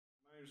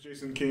is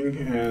Jason King,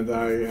 and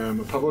I am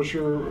a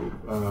publisher.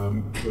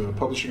 The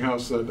publishing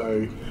house that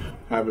I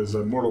have is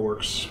Mortal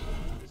Works.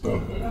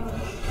 So.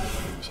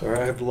 Sorry,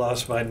 I've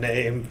lost my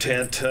name.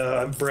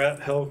 I'm Brett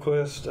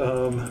Helquist.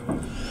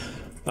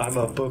 I'm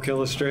a book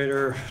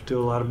illustrator, do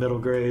a lot of middle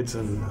grades,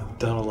 and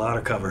done a lot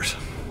of covers.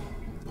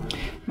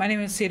 My name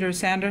is Cedar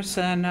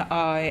Sanderson.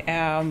 I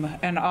am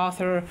an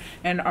author,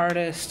 an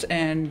artist,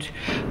 and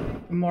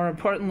more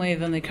importantly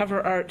than the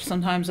cover art,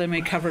 sometimes I'm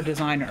a cover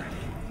designer.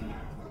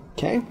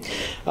 Okay.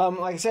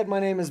 Like I said, my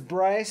name is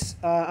Bryce.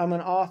 I'm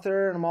an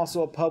author, and I'm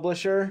also a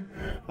publisher.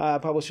 I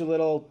publish a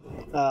little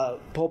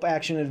pulp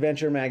action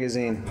adventure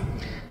magazine.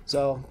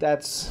 So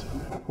that's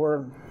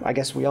where I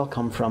guess we all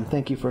come from.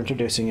 Thank you for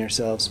introducing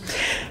yourselves.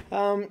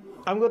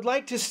 I would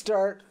like to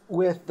start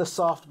with the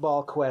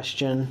softball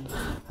question.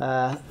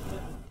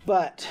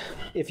 But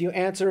if you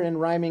answer in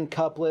rhyming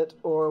couplet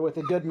or with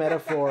a good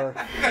metaphor,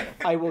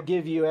 I will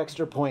give you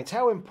extra points.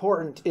 How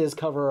important is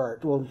cover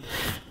art? Well,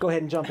 go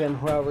ahead and jump in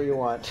however you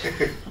want.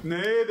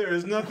 Nay, there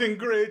is nothing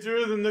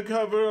greater than the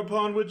cover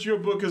upon which your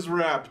book is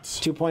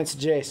wrapped. 2 points to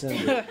Jason.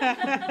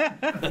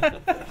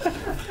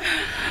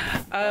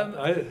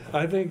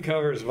 I think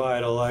cover's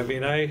vital. I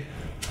mean,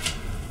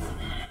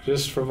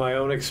 just from my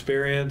own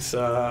experience,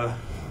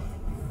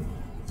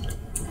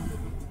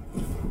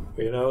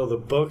 the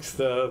books,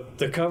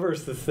 the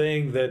cover's the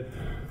thing that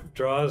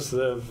draws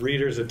the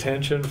reader's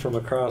attention from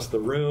across the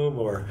room,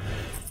 or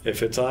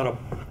if it's on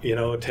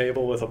a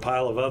table with a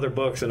pile of other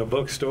books in a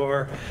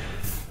bookstore.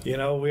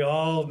 We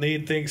all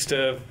need things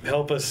to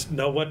help us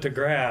know what to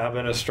grab,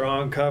 and a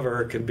strong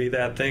cover can be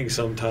that thing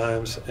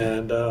sometimes.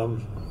 And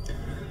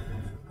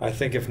I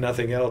think if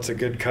nothing else, a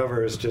good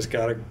cover has just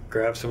got to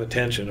grab some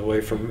attention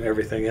away from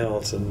everything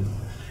else. And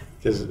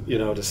because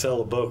to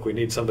sell a book, we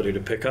need somebody to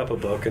pick up a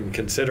book and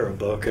consider a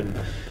book,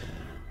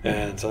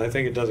 and so I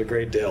think it does a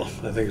great deal.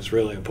 I think it's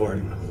really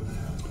important.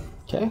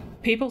 Okay.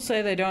 People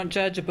say they don't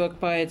judge a book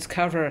by its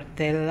cover.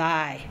 They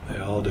lie. They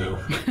all do.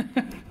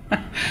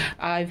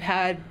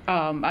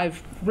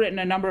 I've written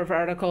a number of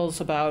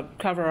articles about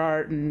cover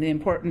art and the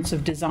importance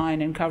of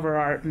design in cover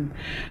art and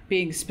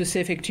being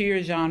specific to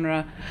your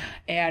genre,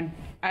 and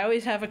I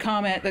always have a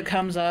comment that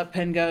comes up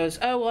and goes,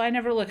 "Oh, well, I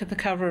never look at the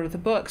cover of the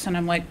books," and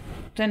I'm like,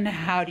 then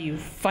how do you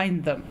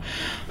find them?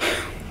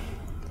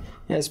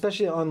 Yeah,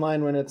 especially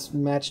online when it's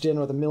matched in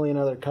with a million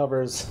other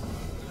covers.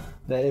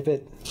 That if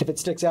it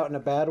sticks out in a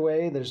bad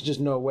way, there's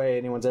just no way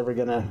anyone's ever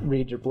gonna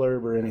read your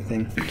blurb or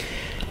anything.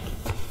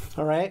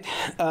 All right,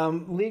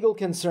 legal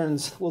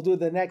concerns. We'll do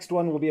the next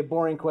one. Will be a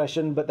boring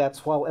question, but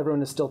that's while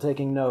everyone is still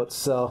taking notes,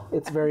 so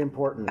it's very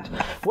important.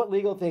 What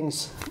legal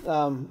things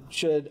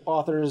should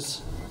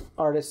authors,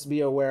 artists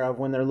be aware of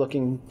when they're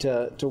looking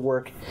to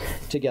work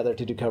together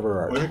to do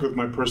cover art? Well, I think with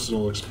my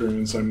personal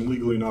experience, I'm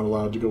legally not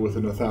allowed to go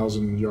within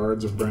 1,000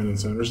 yards of Brandon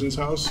Sanderson's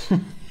house.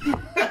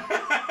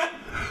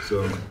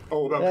 So,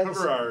 about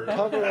cover art.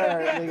 Cover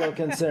art legal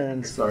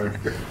concerns. Sorry.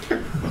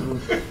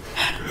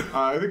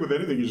 I think with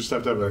anything, you just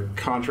have to have a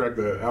contract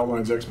that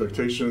outlines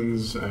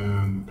expectations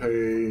and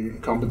pay,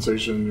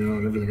 compensation,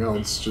 and everything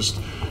else. Just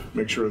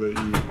make sure that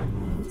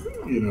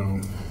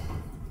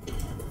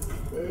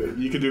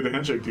you could do the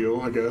handshake deal,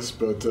 I guess,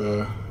 but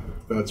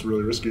that's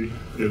really risky,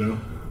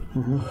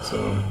 Mm-hmm.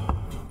 So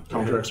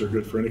contracts are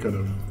good for any kind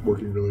of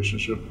working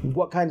relationship.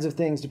 What kinds of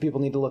things do people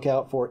need to look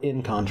out for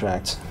in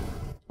contracts?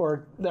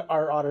 Or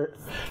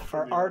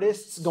are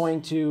artists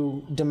going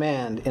to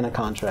demand in a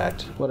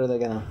contract? What are they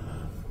going to...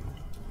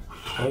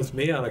 With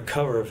me on a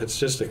cover, if it's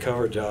just a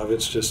cover job,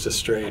 it's just a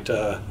straight...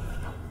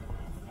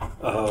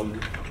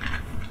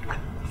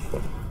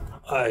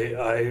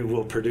 I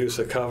will produce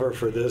a cover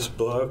for this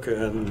book,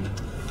 and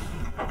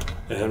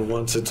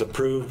once it's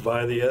approved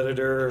by the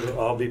editor,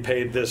 I'll be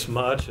paid this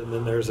much, and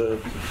then there's a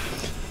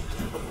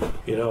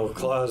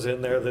clause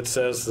in there that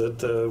says that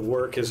the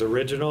work is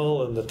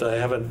original and that I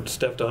haven't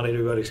stepped on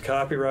anybody's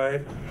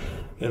copyright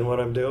in what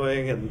I'm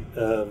doing, and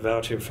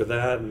vouching for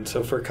that. And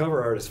so for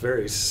cover art, it's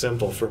very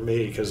simple for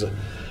me because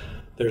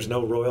there's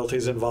no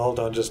royalties involved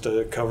on just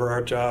a cover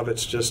art job.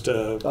 It's just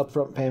a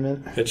upfront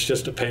payment. It's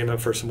just a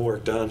payment for some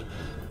work done.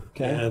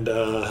 Okay. And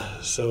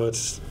so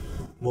it's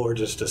more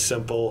just a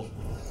simple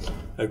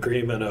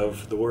agreement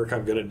of the work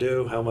I'm going to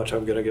do, how much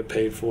I'm going to get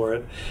paid for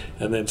it,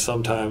 and then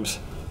sometimes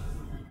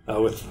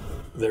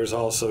there's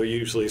also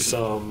usually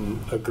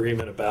some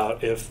agreement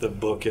about if the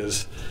book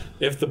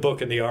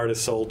and the art is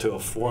sold to a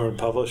foreign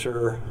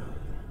publisher,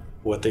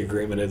 what the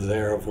agreement is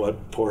there of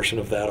what portion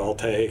of that I'll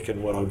take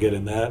and what I'll get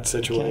in that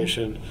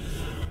situation.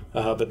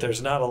 Okay. But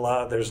there's not a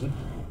lot. There's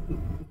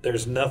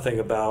nothing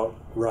about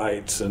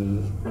rights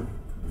and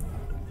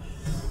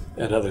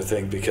other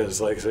thing, because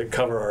like I said,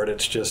 cover art,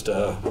 it's just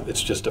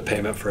a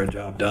payment for a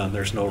job done.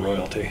 There's no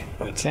royalty.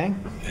 Okay.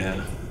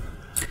 Yeah.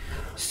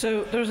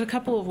 So there's a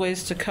couple of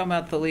ways to come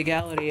at the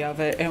legality of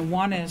it, and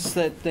one is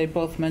that they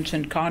both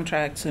mentioned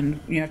contracts, and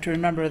you have to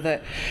remember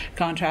that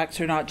contracts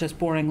are not just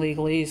boring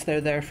legalese, they're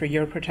there for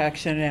your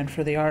protection and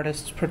for the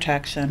artist's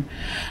protection.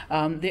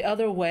 The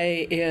other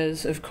way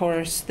is, of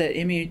course, that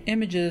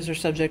images are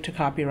subject to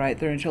copyright,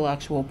 they're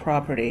intellectual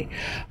property.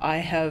 I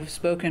have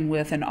spoken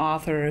with an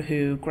author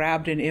who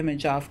grabbed an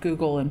image off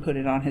Google and put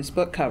it on his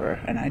book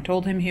cover, and I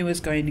told him he was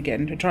going to get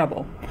into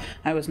trouble.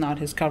 I was not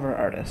his cover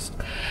artist.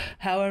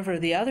 However,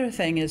 the other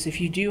thing is,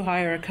 if you do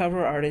hire a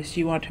cover artist,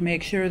 you want to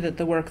make sure that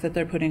the work that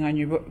they're putting on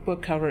your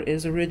book cover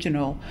is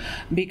original,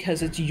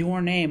 because it's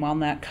your name on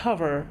that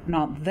cover,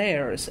 not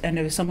theirs. And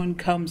if someone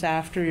comes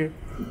after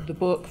the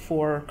book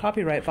for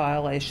copyright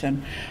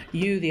violation,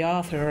 you, the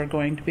author, are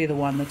going to be the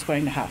one that's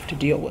going to have to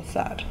deal with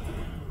that.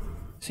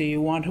 So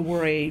you want to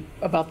worry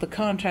about the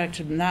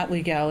contract and that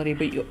legality,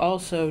 but you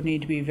also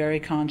need to be very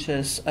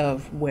conscious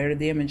of where did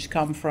the image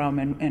come from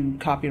and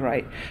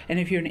copyright. And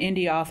if you're an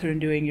indie author and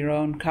doing your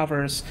own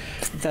covers,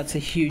 that's a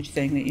huge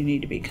thing that you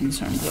need to be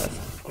concerned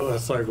with. Well,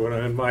 that's like when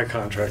I'm in my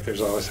contract,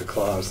 there's always a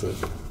clause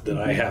that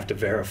I have to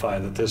verify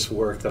that this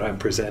work that I'm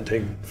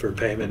presenting for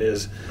payment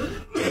is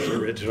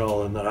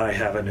original, and that I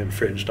haven't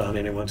infringed on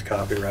anyone's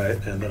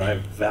copyright, and that I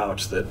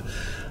vouch that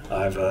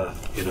I've,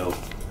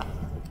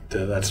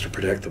 that's to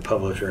protect the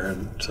publisher,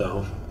 and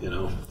so,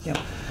 Yep.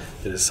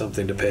 It is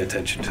something to pay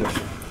attention to.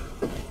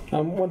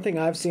 One thing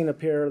I've seen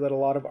appear that a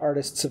lot of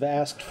artists have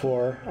asked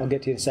for, I'll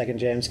get to you in a second,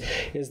 James,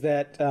 is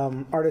that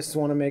artists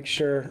want to make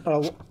sure,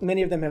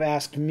 many of them have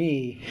asked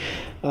me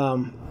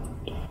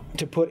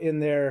to put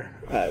in there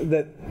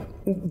that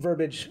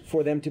verbiage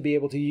for them to be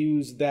able to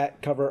use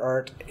that cover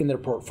art in their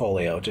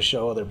portfolio to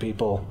show other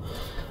people.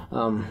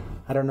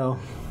 I don't know.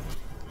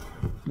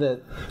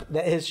 That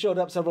has showed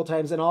up several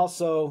times, and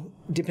also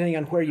depending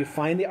on where you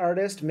find the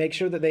artist, make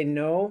sure that they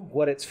know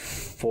what it's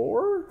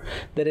for,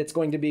 that it's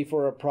going to be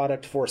for a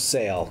product for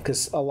sale,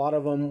 because a lot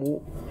of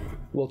them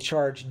will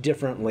charge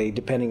differently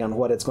depending on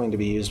what it's going to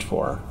be used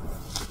for.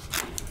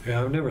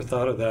 Yeah, I've never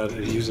thought of that,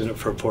 using it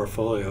for a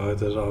portfolio.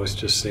 That always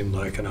just seemed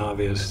like an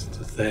obvious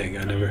thing.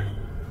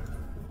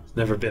 It's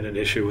never been an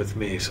issue with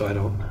me, so I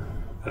don't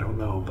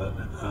know, but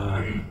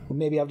well,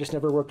 maybe I've just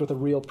never worked with a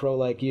real pro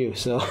like you,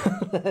 so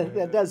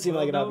that does seem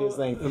like an obvious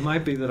thing. It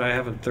might be that I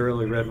haven't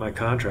thoroughly read my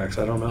contracts.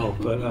 I don't know,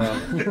 but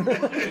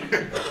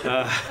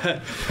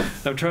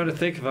I'm trying to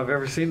think if I've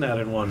ever seen that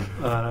in one.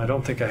 I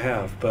don't think I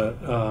have, but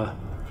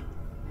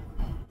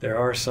there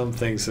are some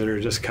things that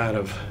are just kind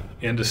of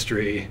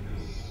industry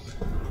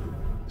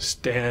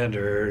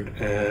standard,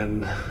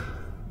 and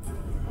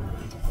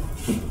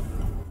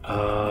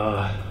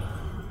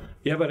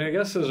yeah, but I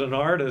guess as an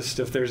artist,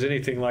 if there's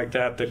anything like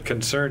that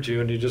concerns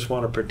you and you just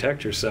want to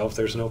protect yourself,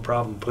 there's no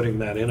problem putting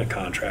that in a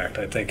contract.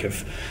 I think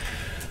if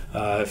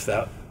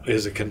that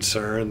is a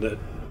concern that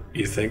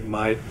you think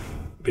might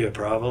be a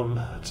problem,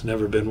 it's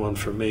never been one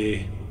for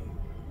me.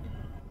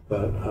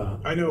 But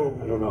I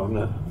don't know. I'm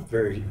not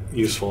very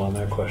useful on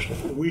that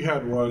question. We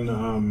had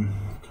one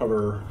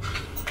cover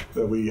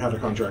that we had a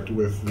contract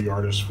with the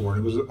artist for.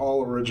 It was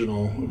all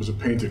original. It was a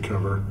painted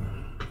cover.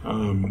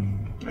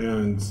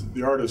 And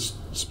the artist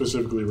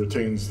specifically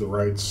retains the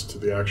rights to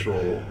the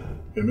actual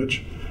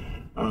image.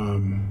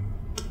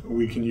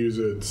 We can use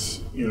it,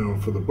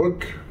 for the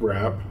book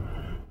wrap,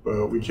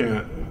 but we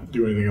can't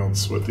do anything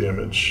else with the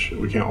image.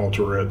 We can't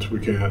alter it. We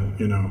can't,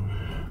 he's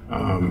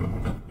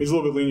a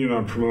little bit lenient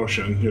on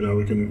promotion.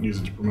 We can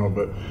use it to promote,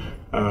 but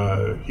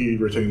he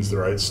retains the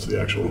rights to the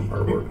actual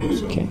artwork.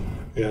 So. Okay.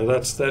 Yeah,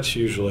 that's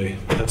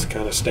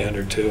kind of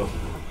standard too.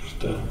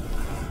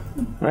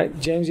 All right,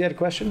 James, you had a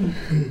question?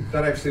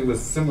 That actually was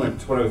similar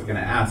to what I was going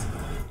to ask.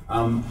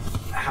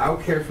 How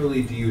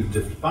carefully do you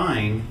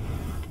define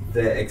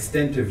the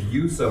extent of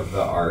use of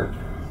the art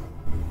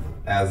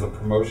as a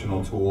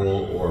promotional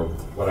tool or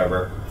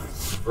whatever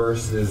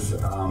versus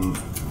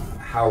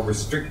how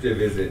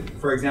restrictive is it?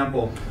 For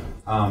example,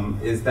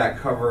 is that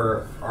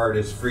cover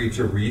artist free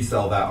to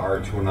resell that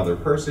art to another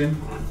person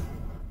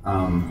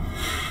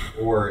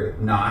or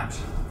not?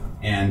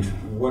 And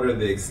what are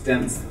the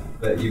extents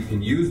that you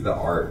can use the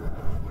art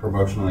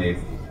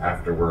promotionally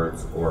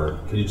afterwards, or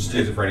can you just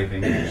use it for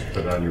anything and just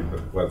put it on your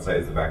website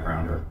as the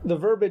background? Or? The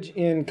verbiage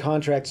in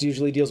contracts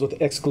usually deals with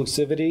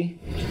exclusivity.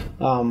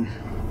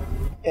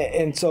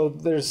 And so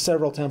there's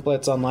several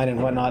templates online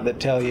and whatnot that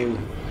tell you,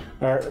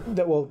 or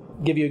that will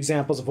give you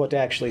examples of what to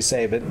actually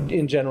say, but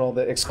in general,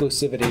 the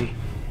exclusivity,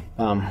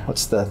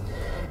 what's the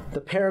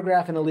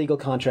paragraph in a legal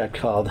contract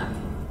called?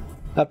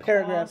 A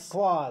paragraph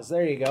clause.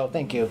 There you go.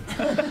 Thank you.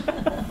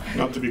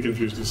 Not to be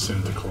confused with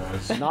Santa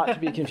Claus. Not to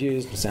be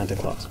confused with Santa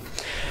Claus.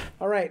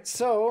 All right.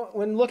 So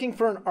when looking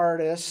for an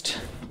artist,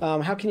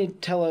 how can you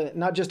tell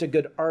not just a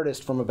good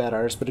artist from a bad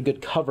artist, but a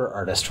good cover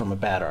artist from a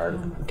bad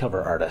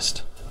cover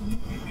artist?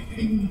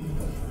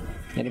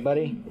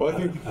 Anybody? Well, I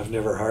think I've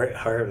never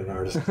hired an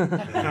artist.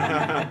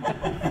 I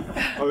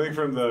think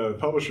from the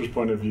publisher's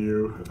point of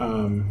view,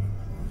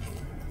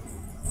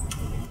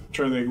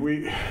 trying to think,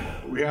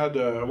 we had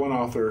one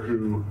author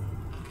who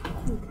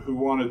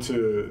wanted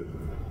to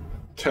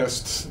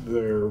test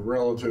their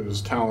relative's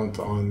talent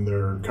on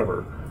their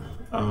cover.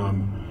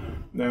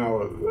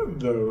 Now,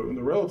 the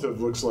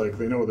relative looks like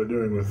they know what they're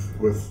doing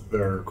with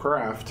their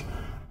craft,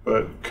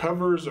 but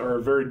covers are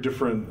a very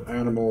different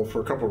animal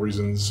for a couple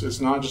reasons. It's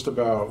not just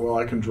about, well,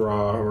 I can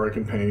draw, or I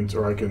can paint,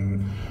 or I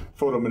can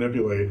photo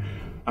manipulate.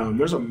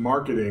 There's a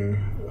marketing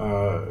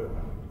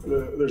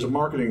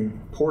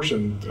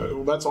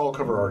portion. That's all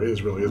cover art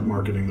is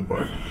marketing the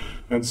book,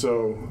 and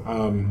so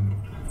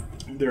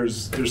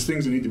there's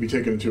things that need to be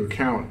taken into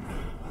account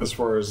as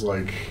far as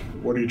like,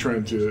 what are you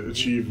trying to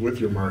achieve with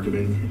your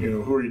marketing? You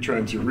know, who are you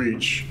trying to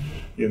reach?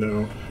 You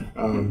know,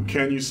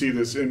 can you see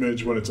this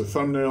image when it's a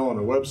thumbnail on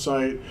a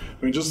website?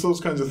 I mean, just those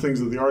kinds of things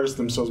that the artists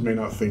themselves may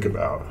not think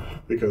about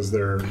because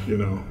they're, you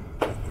know.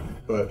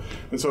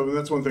 And so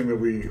that's one thing that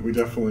we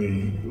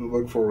definitely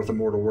look for with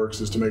Immortal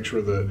Works, is to make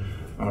sure that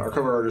our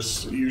cover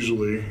artists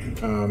usually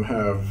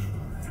have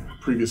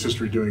previous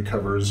history doing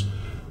covers,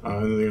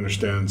 and they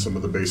understand some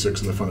of the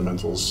basics and the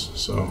fundamentals.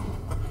 So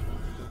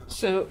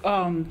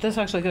this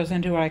actually goes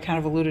into what I kind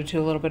of alluded to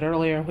a little bit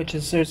earlier, which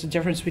is there's a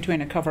difference between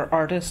a cover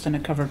artist and a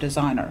cover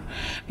designer,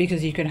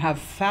 because you can have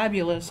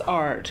fabulous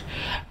art,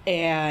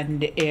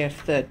 and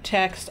if the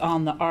text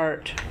on the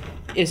art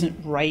isn't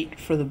right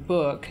for the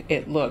book,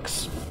 it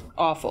looks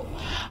awful.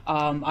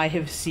 I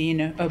have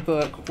seen a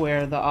book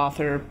where the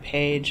author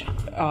paid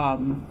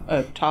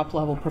a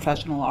top-level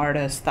professional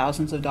artist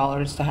thousands of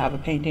dollars to have a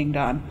painting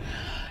done.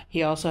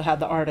 He also had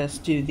the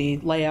artist do the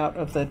layout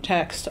of the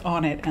text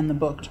on it, and the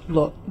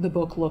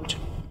book looked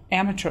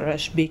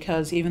amateurish,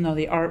 because even though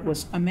the art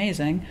was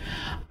amazing,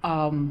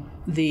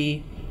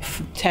 the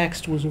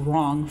text was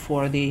wrong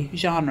for the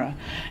genre.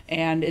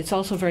 And it's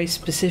also very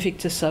specific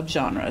to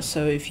subgenres.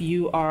 So if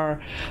you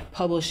are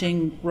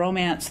publishing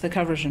romance, the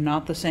covers are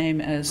not the same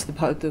as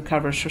the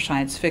covers for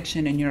science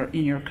fiction, and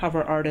your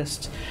cover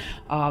artist,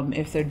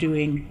 if they're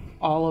doing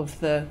all of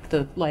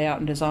the layout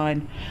and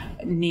design,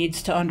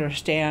 needs to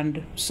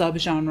understand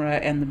subgenre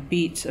and the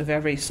beats of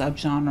every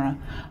subgenre.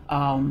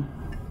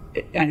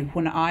 And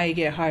when I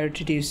get hired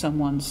to do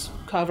someone's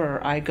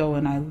cover, I go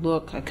and I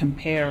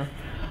compare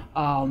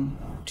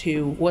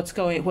to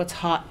what's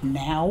hot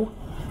now,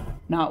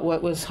 not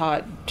what was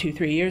hot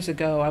 2-3 years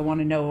ago. I want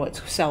to know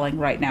what's selling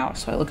right now,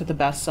 so I look at the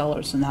best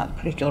sellers in that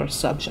particular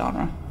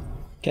subgenre.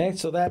 Okay,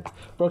 so that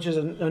broaches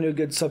a new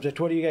good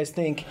subject. What do you guys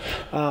think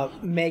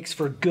makes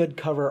for good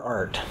cover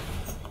art?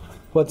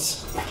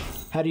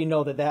 How do you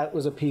know that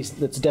was a piece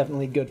that's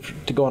definitely good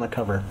to go on a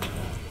cover?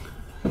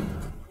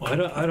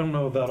 Well, I don't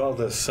know about all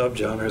the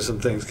subgenres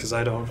and things, because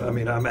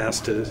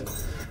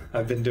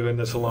I've been doing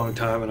this a long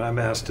time, and I'm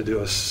asked to do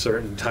a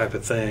certain type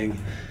of thing,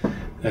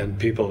 and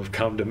people have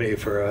come to me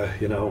for a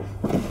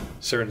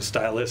certain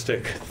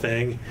stylistic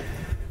thing.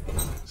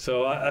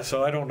 So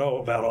I don't know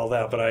about all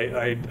that, but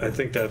I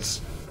think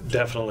that's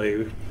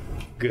definitely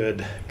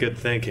good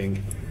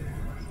thinking.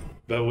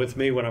 But with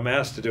me, when I'm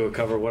asked to do a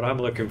cover, what I'm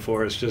looking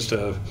for is just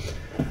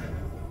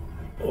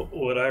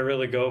what I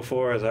really go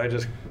for is I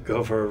just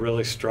go for a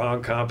really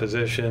strong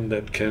composition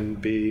that can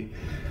be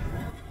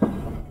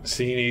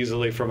seen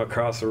easily from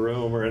across the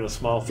room or in a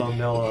small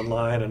thumbnail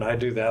online, and I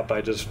do that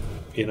by just,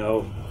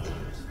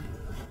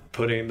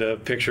 putting the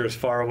picture as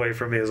far away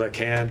from me as I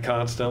can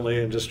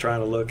constantly, and just trying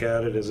to look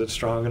at it. Is it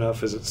strong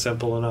enough? Is it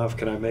simple enough?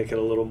 Can I make it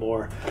a little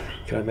more?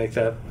 Can I make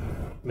that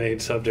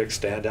main subject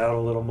stand out a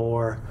little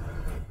more?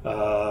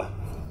 So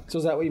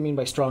is that what you mean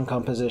by strong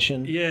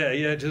composition?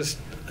 Yeah, just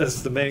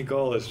that's the main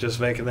goal, is just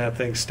making that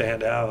thing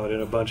stand out in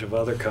a bunch of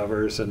other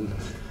covers, and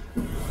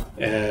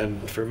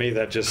for me,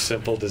 that just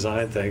simple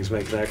design things,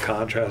 making that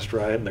contrast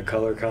right and the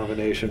color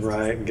combination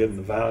right, and getting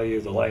the value,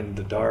 the light and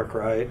the dark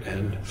right,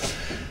 and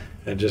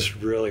just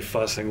really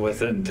fussing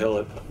with it until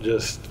it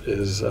just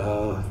is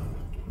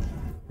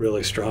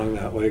really strong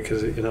that way.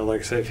 Because like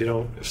I say,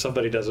 if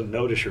somebody doesn't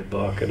notice your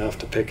book enough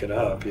to pick it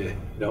up, you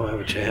don't have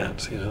a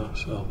chance.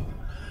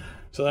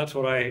 So that's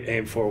what I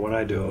aim for when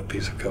I do a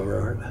piece of cover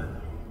art.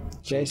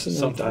 Jason,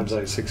 sometimes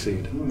I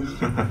succeed.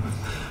 I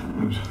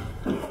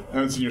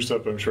haven't seen your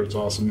stuff, but I'm sure it's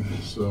awesome.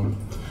 So,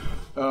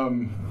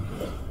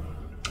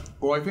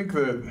 well, I think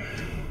that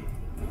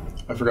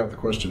I forgot the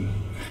question.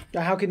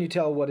 How can you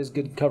tell what is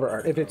good cover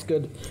art? If it's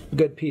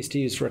good piece to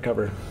use for a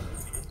cover,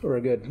 or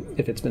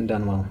if it's been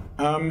done well.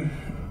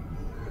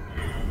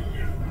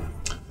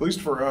 At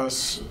least for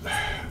us,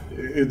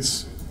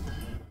 it's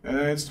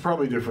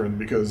probably different,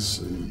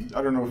 because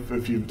I don't know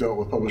if you've dealt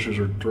with publishers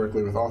or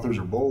directly with authors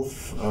or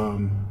both.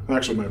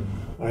 Actually,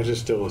 I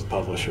just deal with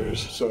publishers.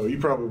 So you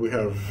probably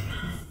have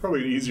an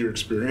easier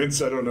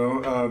experience. I don't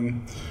know.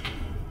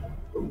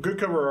 Good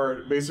cover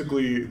art,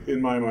 basically,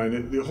 in my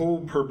mind, the whole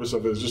purpose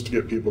of it is just to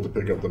get people to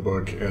pick up the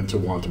book and to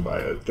want to buy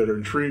it. That are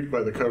intrigued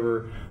by the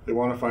cover, they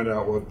want to find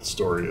out what the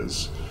story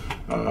is.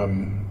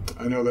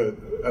 I know that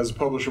as a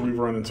publisher, we've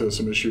run into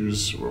some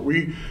issues where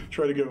we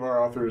try to give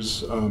our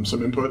authors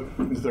some input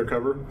into their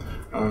cover.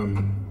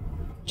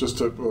 Most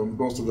of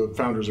the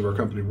founders of our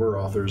company were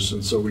authors,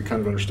 and so we kind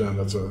of understand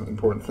that's an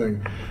important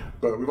thing.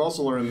 But we've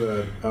also learned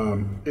that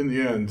in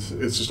the end,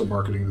 it's just a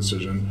marketing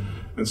decision.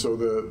 And so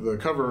the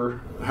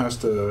cover has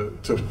to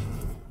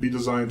be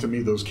designed to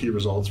meet those key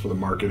results for the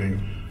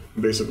marketing,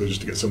 basically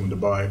just to get someone to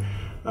buy.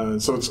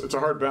 So it's a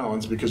hard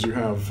balance because you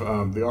have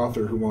the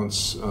author who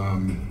wants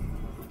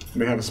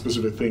may have a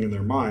specific thing in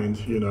their mind,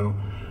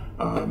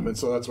 and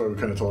so that's why we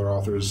kind of tell our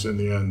authors in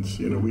the end,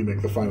 we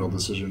make the final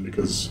decision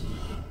because.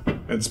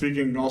 And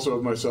speaking also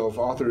of myself,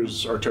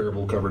 authors are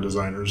terrible cover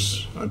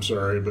designers. I'm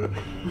sorry, but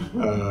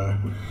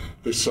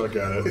they suck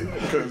at it.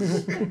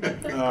 Because,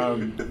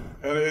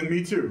 and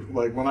me too.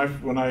 Like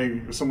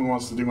when someone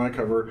wants to do my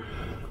cover,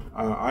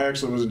 I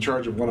actually was in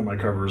charge of one of my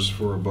covers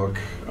for a book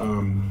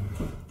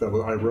that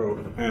I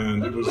wrote,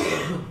 and it was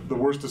the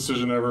worst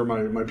decision ever.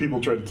 My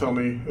people tried to tell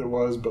me it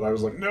was, but I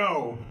was like,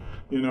 no.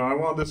 I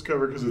want this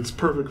cover because it's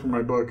perfect for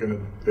my book,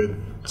 and it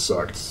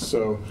sucked.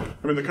 So,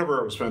 the cover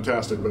art was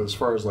fantastic, but as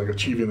far as like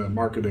achieving that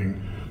marketing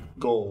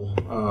goal,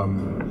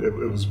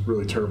 it was a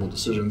really terrible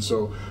decision.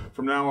 So,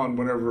 from now on,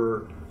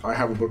 whenever I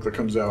have a book that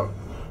comes out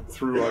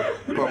through our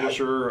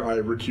publisher, I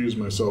recuse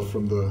myself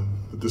from the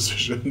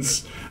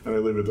decisions, and I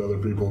leave it to other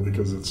people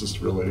because it's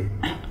just really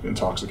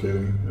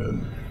intoxicating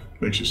and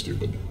makes you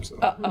stupid. So.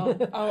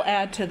 I'll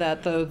add to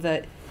that, though,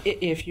 that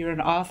if you're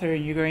an author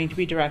and you're going to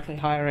be directly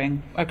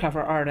hiring a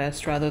cover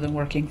artist rather than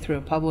working through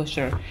a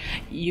publisher,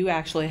 you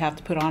actually have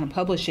to put on a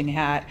publishing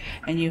hat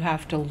and you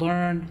have to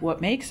learn what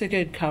makes a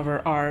good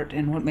cover art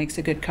and what makes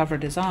a good cover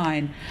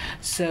design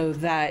so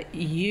that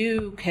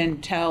you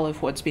can tell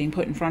if what's being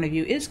put in front of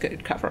you is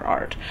good cover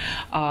art.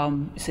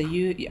 So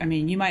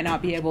you might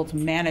not be able to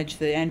manage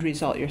the end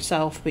result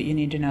yourself, but you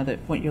need to know that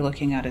what you're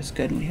looking at is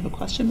good. And we have a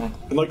question back.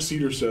 And like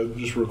Cedar said,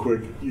 just real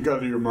quick, you got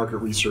to do your market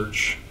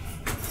research.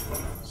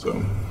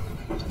 So.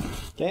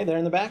 Okay, there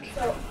in the back.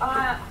 So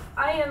I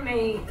am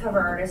a cover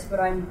artist,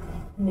 but I'm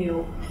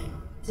new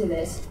to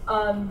this.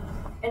 And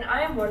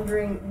I am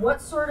wondering,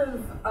 what sort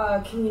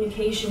of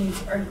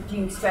communications do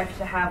you expect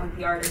to have with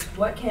the artist?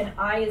 What can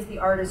I, as the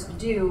artist,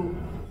 do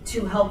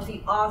to help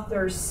the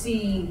author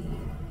see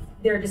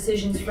their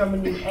decisions from a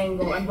new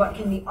angle? And what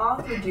can the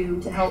author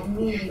do to help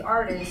me, the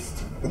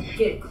artist,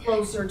 get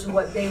closer to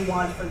what they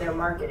want for their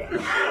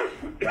marketing?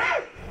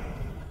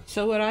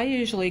 So what I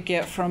usually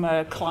get from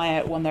a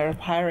client when they're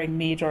hiring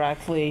me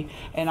directly,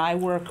 and I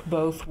work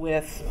both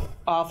with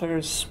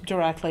authors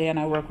directly and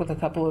I work with a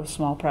couple of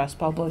small press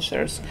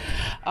publishers.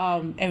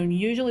 And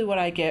usually what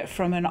I get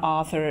from an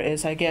author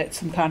is I get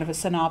some kind of a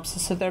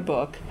synopsis of their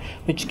book,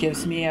 which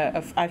gives me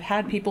I've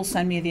had people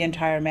send me the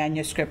entire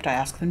manuscript. I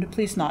ask them to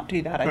please not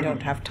do that. I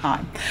don't have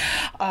time.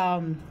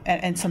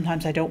 And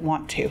sometimes I don't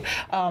want to.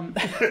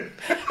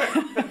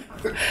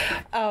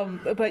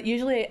 But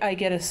usually I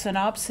get a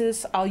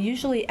synopsis. I'll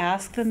usually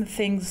ask them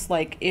things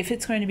like, if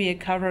it's going to be a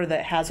cover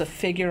that has a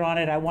figure on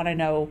it, I want to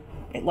know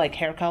like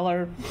hair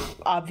color,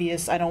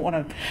 obvious. I don't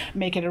want to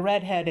make it a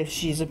redhead if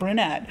she's a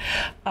brunette.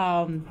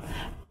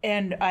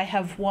 And I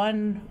have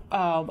one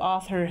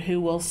author who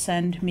will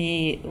send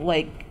me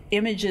like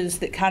images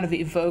that kind of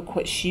evoke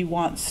what she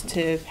wants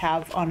to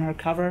have on her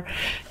cover,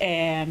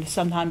 and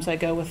sometimes I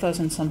go with those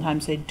and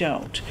sometimes I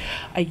don't.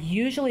 I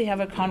usually have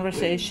a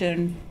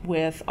conversation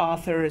with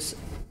authors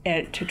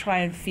to try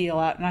and feel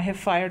out, and I have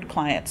fired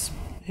clients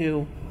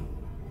who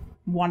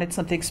wanted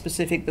something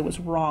specific that was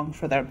wrong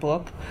for their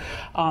book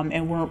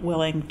and weren't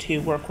willing to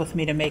work with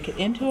me to make it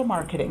into a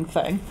marketing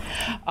thing,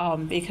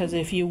 because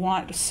if you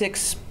want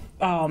 6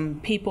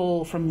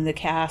 people from the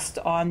cast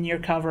on your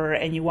cover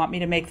and you want me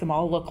to make them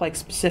all look like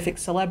specific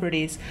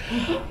celebrities,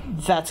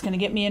 that's going to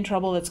get me in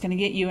trouble, that's going to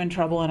get you in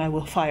trouble, and I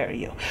will fire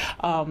you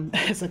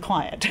as a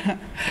client.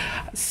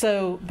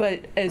 So,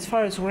 but as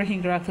far as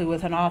working directly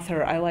with an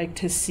author, I like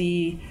to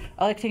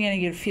kind of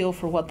get a feel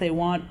for what they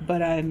want,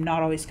 but I'm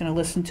not always going to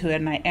listen to it,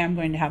 and I am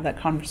going to have that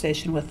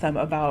conversation with them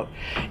about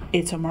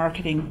it's a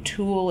marketing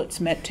tool, it's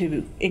meant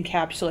to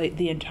encapsulate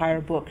the entire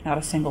book, not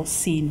a single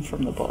scene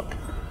from the book.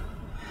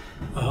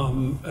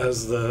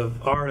 As the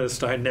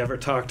artist, I never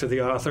talk to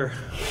the author.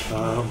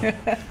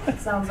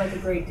 Sounds like a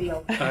great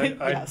deal.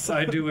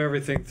 I do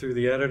everything through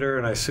the editor,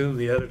 and I assume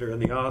the editor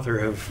and the author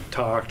have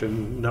talked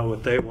and know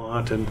what they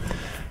want, and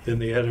then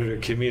the editor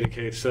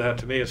communicates that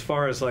to me. As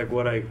far as like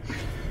what I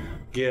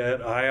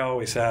get, I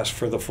always ask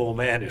for the full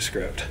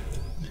manuscript.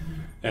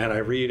 And I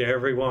read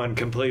every one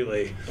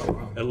completely,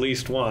 at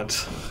least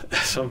once,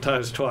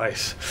 sometimes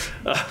twice.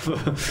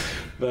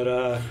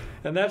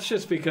 And that's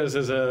just because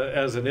as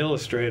an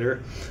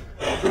illustrator,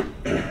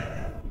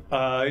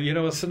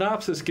 a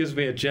synopsis gives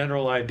me a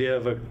general idea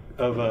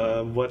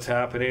of what's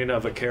happening,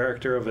 of a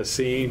character, of a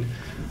scene,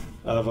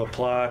 of a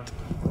plot.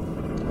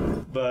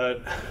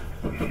 But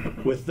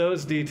with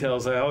those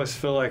details, I always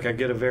feel like I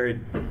get a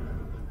very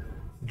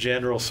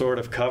general sort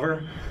of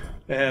cover.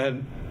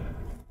 And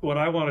what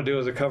I want to do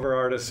as a cover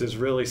artist is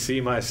really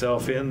see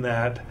myself in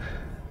that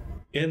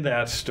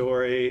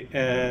story,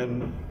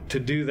 and to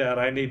do that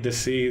I need to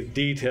see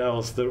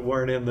details that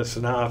weren't in the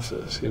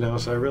synopsis,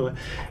 so I really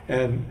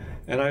and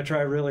I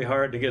try really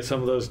hard to get some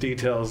of those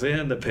details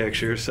in the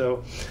picture.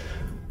 So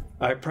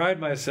I pride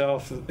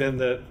myself in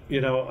that,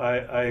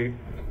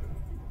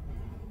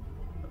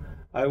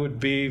 I would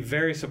be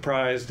very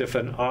surprised if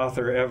an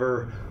author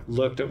ever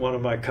looked at one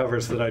of my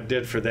covers that I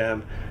did for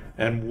them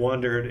and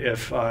wondered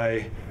if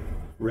I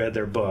read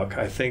their book.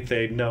 I think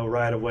they know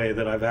right away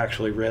that I've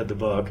actually read the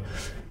book.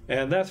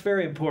 And that's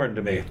very important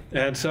to me.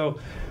 And so,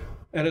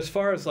 and as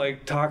far as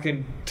like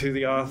talking to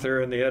the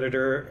author and the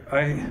editor,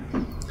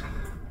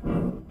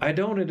 I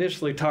don't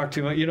initially talk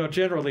too much. You know,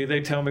 generally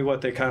they tell me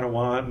what they kind of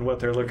want and what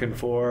they're looking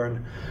for.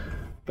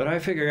 But I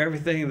figure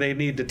everything they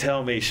need to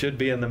tell me should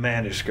be in the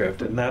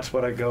manuscript, and that's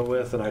what I go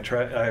with. And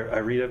I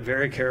read it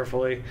very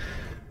carefully,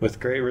 with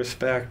great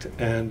respect,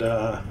 and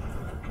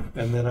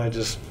then I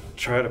just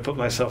try to put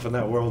myself in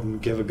that world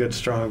and give a good,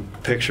 strong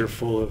picture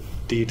full of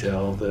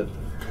detail.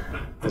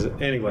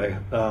 Anyway.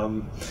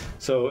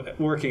 So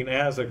working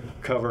as a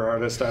cover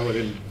artist, I would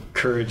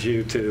encourage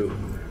you to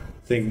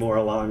think more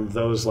along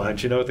those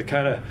lines. You know, the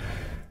kind of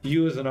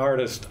you as an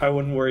artist, I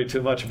wouldn't worry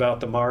too much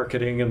about the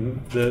marketing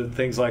and the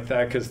things like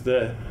that, because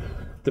the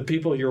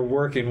people you're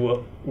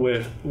working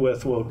with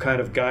will kind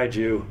of guide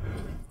you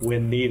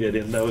when needed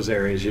in those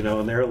areas, you know,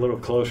 and they're a little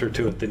closer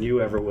to it than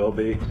you ever will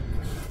be.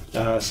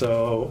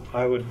 So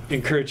I would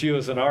encourage you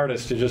as an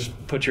artist to just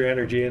put your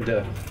energy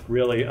into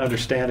really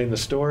understanding the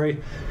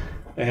story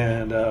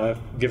and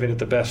giving it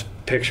the best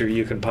picture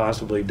you can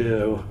possibly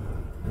do.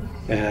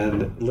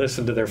 And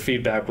listen to their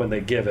feedback when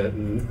they give it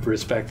and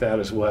respect that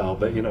as well.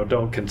 But, you know,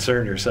 don't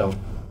concern yourself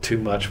too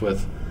much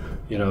with,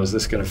 you know, is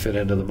this going to fit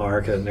into the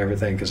market and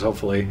everything? Because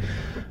hopefully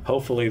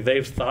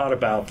they've thought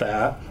about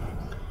that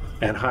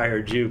and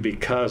hired you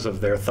because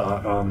of their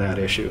thought on that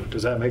issue.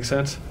 Does that make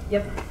sense?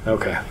 Yep.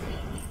 Okay.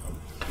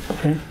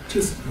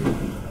 Just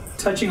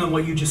touching on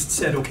what you just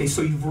said, okay,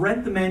 so you've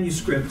read the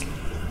manuscript.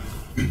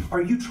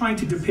 Are you trying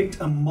to depict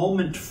a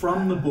moment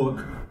from the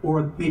book,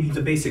 or maybe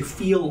the basic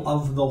feel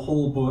of the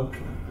whole book?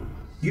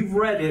 You've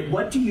read it.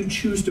 What do you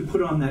choose to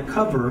put on that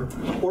cover?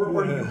 Or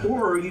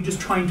are you just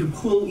trying to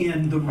pull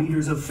in the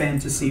readers of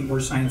fantasy or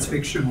science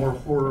fiction or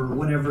horror,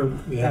 whatever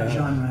that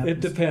genre is? It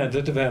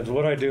depends.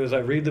 What I do is I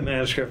read the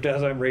manuscript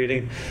as I'm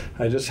reading.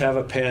 I just have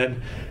a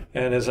pen,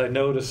 and as I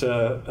notice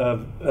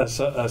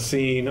a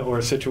scene or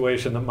a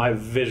situation that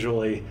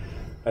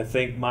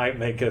might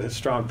make a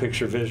strong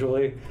picture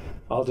visually,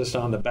 I'll just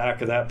on the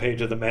back of that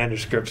page of the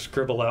manuscript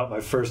scribble out my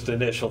first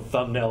initial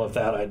thumbnail of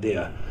that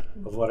idea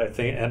of what I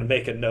think and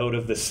make a note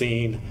of the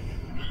scene.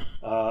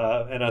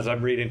 And as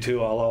I'm reading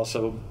too, I'll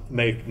also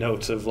make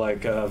notes of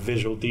like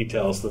visual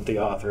details that the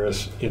author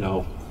has, you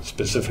know,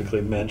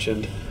 specifically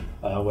mentioned,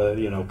 whether,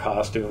 you know,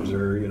 costumes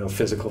or, you know,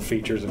 physical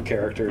features of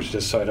characters,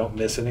 just so I don't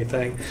miss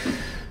anything.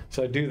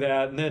 So I do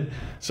that, and then,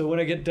 so when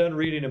I get done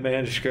reading a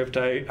manuscript,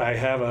 I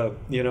have a,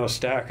 you know,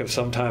 stack of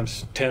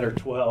sometimes 10 or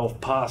 12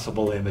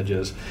 possible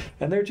images,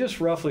 and they're just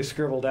roughly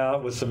scribbled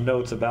out with some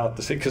notes about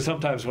the scene, because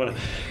sometimes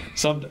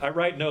I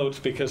write notes,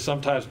 because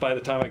sometimes by the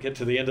time I get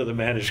to the end of the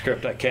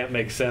manuscript, I can't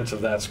make sense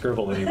of that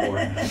scribble anymore.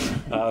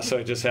 So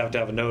I just have to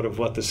have a note of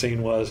what the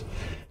scene was.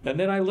 And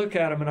then I look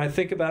at them and I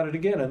think about it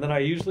again, and then I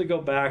usually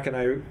go back and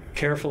I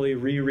carefully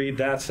reread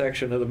that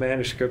section of the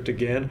manuscript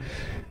again,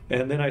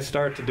 and then I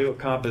start to do a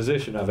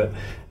composition of it.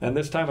 And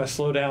this time I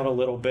slow down a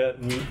little bit,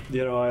 and,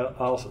 you know,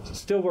 I'll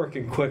still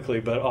working quickly,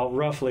 but I'll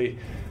rough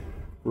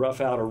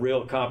out a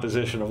real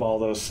composition of all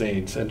those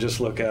scenes and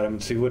just look at them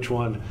and see which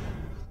one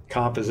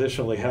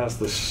compositionally has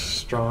the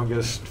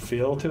strongest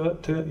feel to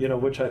it, you know,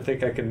 which I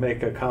think I can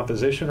make a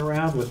composition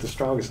around with the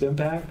strongest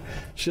impact.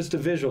 It's just a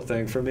visual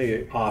thing for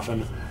me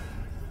often.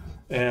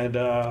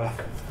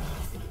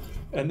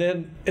 And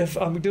then if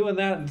I'm doing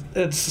that,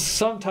 it's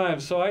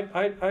sometimes, so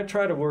I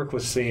try to work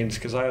with scenes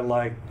because I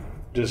like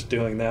just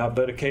doing that,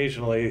 but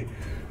occasionally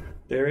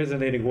there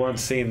isn't any one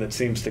scene that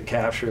seems to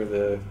capture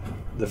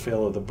the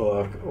feel of the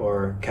book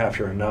or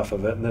capture enough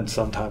of it, and then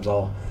sometimes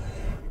I'll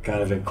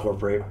kind of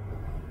incorporate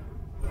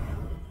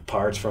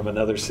parts from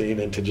another scene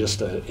into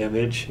just an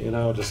image, you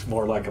know, just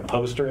more like a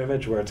poster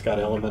image where it's got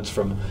elements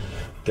from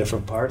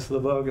different parts of the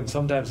book, and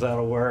sometimes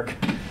that'll work.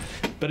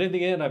 But in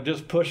the end, I'm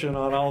just pushing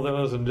on all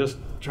those and just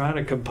trying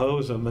to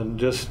compose them, and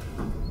just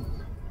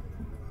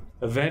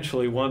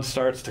eventually one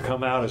starts to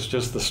come out as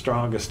just the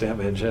strongest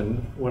image.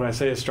 And when I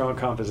say a strong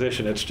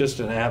composition, it's just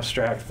an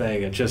abstract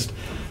thing. It just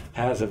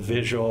has a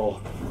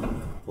visual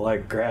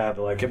like grab.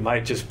 Like it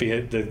might just be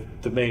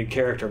the main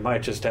character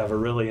might just have a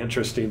really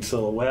interesting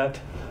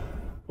silhouette,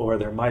 or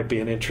there might be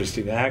an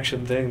interesting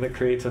action thing that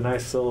creates a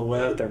nice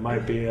silhouette. There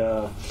might be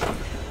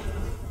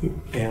you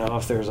know,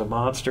 if there's a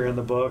monster in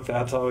the book,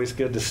 that's always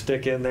good to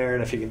stick in there,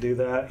 and if you can do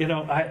that, you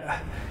know,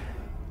 I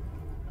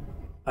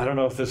don't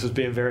know if this is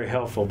being very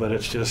helpful, but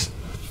it's just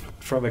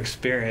from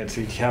experience,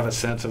 you have a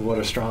sense of what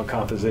a strong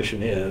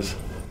composition is,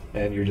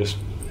 and you're just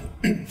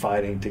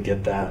fighting to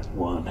get that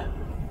one,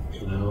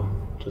 you know.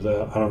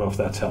 I don't know if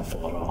that's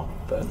helpful at all,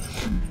 but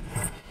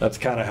that's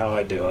kind of how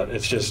I do it.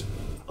 It's just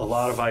a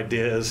lot of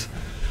ideas,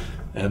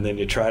 and then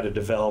you try to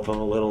develop them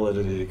a little as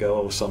you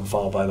go. Some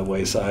fall by the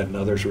wayside and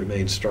others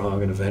remain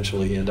strong, and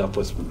eventually you end up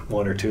with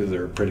one or two that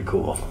are pretty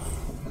cool.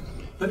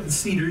 But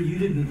Cedar, you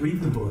didn't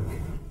read the book.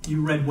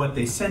 You read what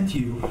they sent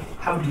you.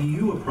 How do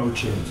you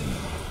approach it?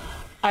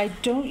 I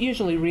don't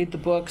usually read the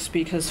books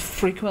because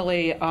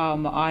frequently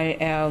I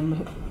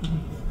am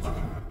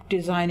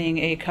designing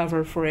a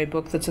cover for a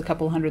book that's a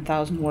couple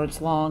 100,000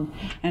 words long,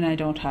 and I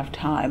don't have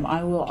time.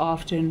 I will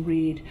often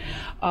read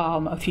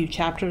a few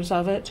chapters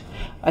of it,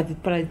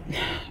 but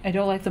I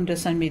don't like them to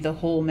send me the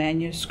whole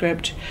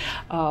manuscript.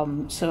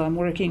 So I'm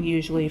working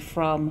usually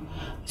from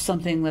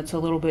something that's a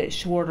little bit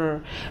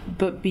shorter.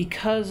 But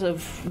because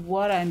of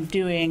what I'm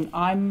doing,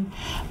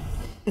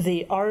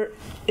 the art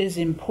is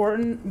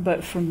important,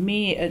 but for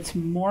me, it's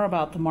more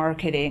about the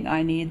marketing.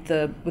 I need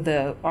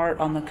the art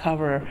on the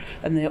cover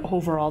and the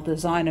overall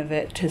design of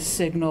it to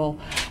signal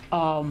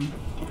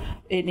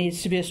it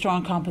needs to be a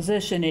strong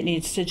composition. It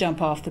needs to jump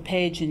off the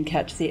page and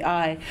catch the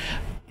eye.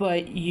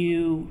 But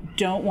you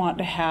don't want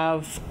to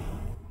have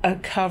a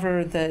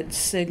cover that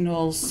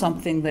signals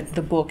something that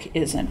the book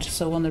isn't.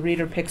 So when the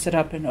reader picks it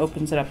up and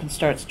opens it up and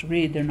starts to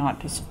read, they're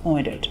not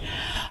disappointed.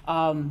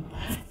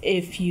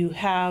 If you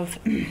have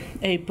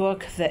a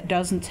book that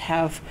doesn't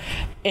have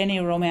any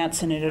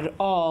romance in it at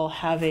all,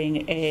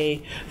 having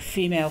a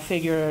female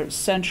figure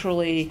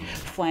centrally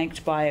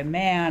flanked by a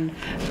man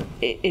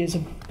is a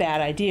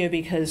bad idea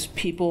because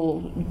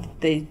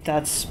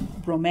that's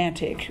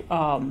romantic.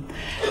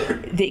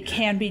 It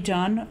can be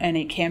done, and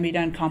it can be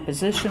done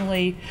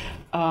compositionally,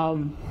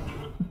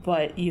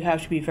 but you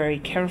have to be very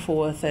careful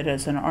with it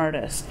as an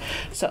artist.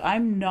 So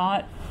I'm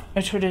not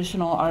a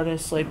traditional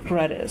artist like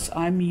Brett is.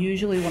 I'm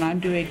usually, when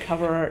I'm doing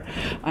cover art,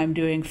 I'm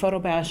doing photo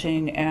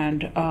bashing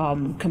and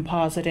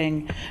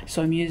compositing.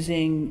 So I'm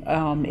using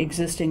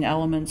existing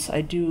elements.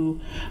 I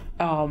do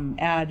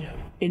add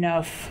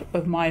enough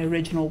of my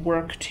original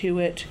work to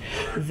it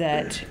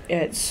that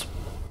it's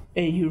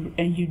a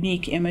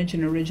unique image,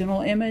 an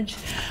original image,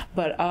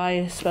 but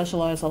I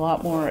specialize a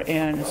lot more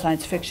in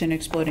science fiction,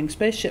 exploding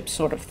spaceships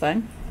sort of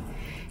thing.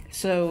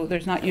 So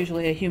there's not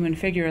usually a human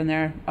figure in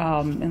there,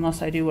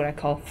 unless I do what I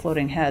call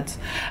floating heads.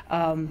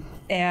 But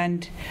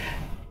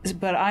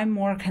I'm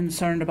more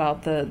concerned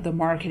about the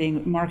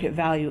market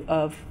value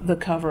of the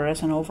cover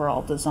as an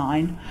overall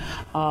design.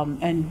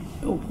 And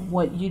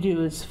what you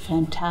do is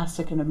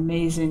fantastic and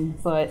amazing,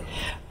 but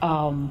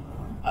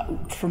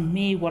for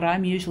me, what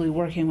I'm usually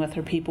working with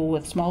are people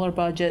with smaller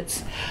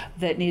budgets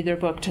that need their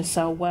book to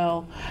sell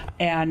well,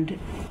 and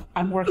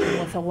I'm working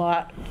with a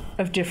lot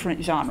of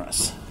different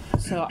genres.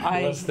 So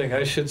Last thing,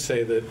 I should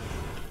say that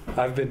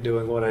I've been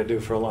doing what I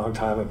do for a long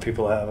time, and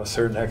people have a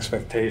certain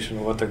expectation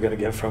of what they're going to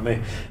get from me,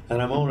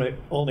 and I'm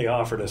only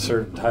offered a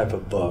certain type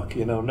of book.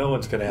 You know, no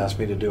one's going to ask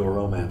me to do a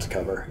romance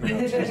cover. You know,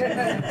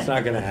 it's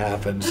not going to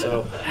happen.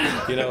 So,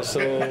 you know,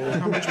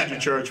 how much would you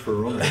charge for a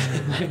romance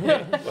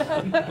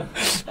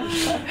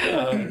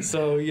cover?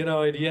 So, you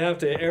know, you have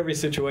to. Every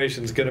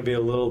situation is going to be a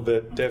little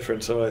bit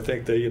different. So I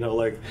think that, you know,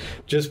 like,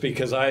 just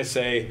because I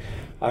say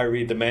I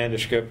read the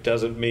manuscript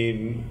doesn't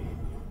mean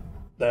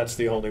that's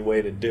the only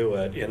way to do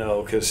it, you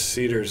know, because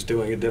Cedar's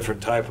doing a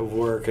different type of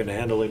work and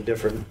handling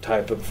different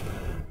type of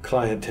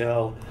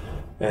clientele.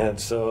 And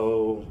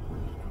so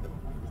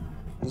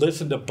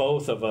listen to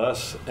both of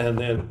us and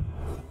then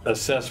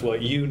assess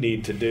what you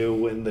need to do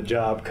when the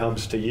job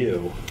comes to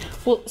you.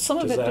 Well,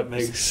 Does that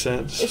make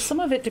sense?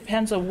 Some of it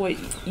depends on what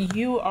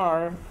you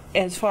are,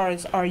 as far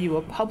as, are you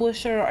a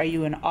publisher? Are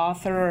you an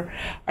author?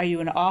 Are you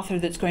an author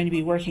that's going to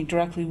be working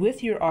directly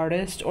with your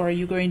artist, or are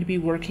you going to be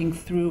working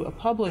through a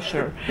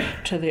publisher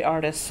to the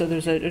artist? So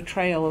there's a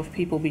trail of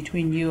people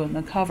between you and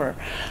the cover.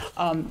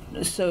 And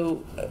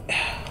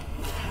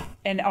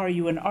are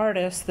you an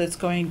artist that's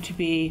going to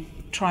be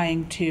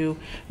trying to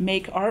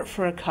make art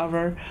for a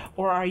cover,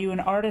 or are you an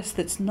artist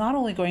that's not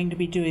only going to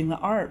be doing the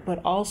art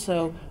but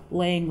also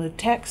laying the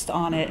text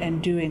on it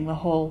and doing the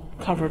whole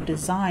cover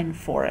design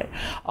for it?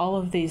 All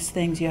of these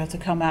things, you have to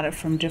come at it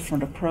from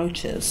different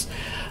approaches.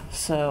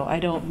 So I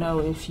don't know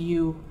if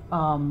you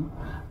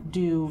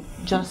do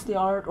just the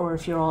art or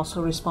if you're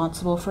also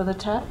responsible for the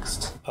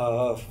text.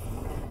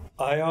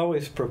 I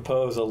always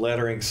propose a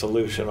lettering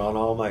solution on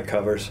all my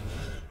covers,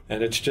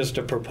 and it's just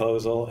a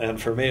proposal,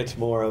 and for me it's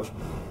more of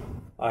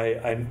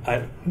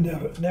I've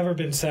never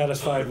been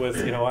satisfied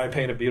with, you know, I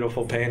paint a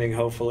beautiful painting,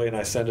 hopefully, and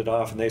I send it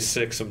off, and they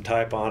stick some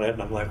type on it,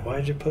 and I'm like, why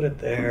did you put it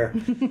there?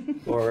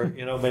 Or,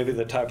 you know, maybe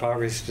the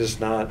typography's just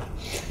not.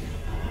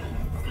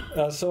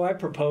 So I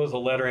propose a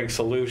lettering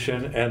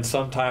solution, and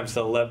sometimes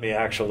they'll let me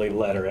actually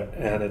letter it,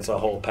 and it's a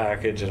whole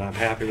package, and I'm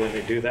happy when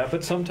they do that.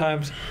 But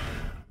sometimes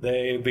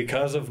they,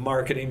 because of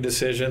marketing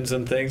decisions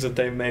and things that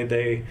they've made,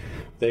 they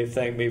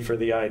thank me for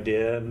the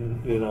idea,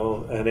 and, you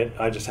know, and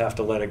I just have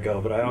to let it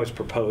go. But I always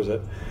propose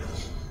it.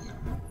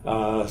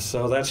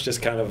 So that's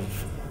just kind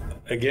of,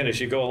 again,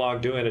 as you go along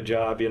doing a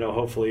job, you know,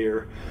 hopefully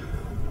you're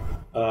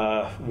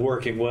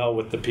working well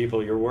with the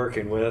people you're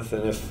working with,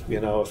 and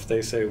if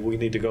they say we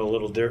need to go a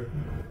little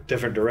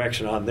different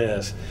direction on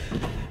this,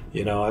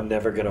 you know, I'm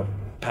never going to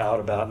pout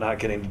about not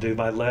getting to do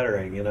my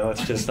lettering. You know,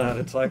 it's just not.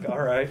 It's like,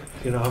 all right,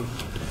 you know.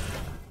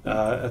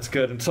 That's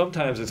good, and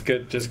sometimes it's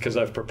good just because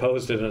I've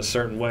proposed it in a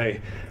certain way.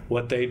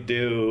 What they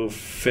do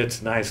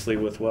fits nicely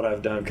with what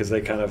I've done because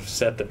they kind of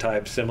set the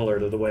type similar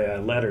to the way I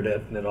lettered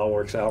it, and it all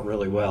works out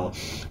really well.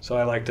 So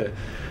I like to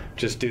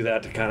just do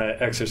that to kind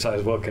of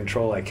exercise what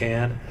control I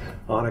can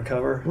on a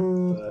cover.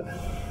 But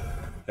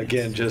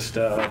again, just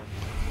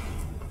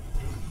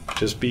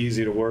be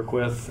easy to work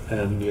with,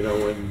 and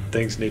when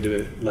things need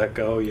to let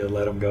go, you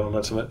let them go and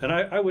let them. And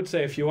I would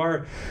say if you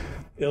are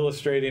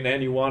illustrating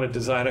and you want to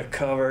design a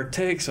cover,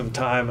 take some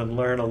time and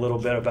learn a little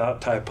bit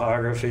about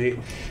typography.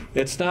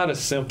 It's not as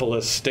simple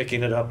as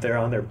sticking it up there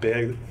on their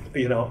big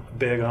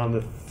on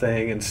the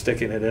thing and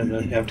sticking it in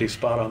an empty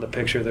spot on the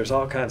picture. There's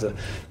all kinds of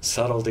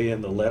subtlety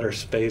in the letter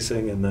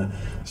spacing and the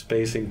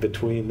spacing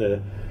between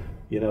the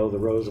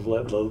rows of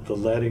the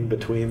leading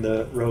between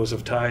the rows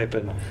of type,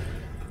 and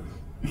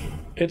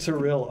it's a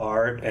real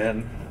art,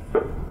 and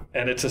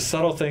it's a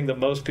subtle thing that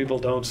most people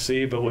don't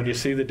see, but when you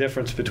see the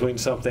difference between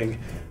something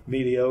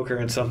mediocre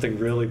and something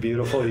really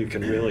beautiful, you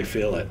can really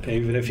feel it,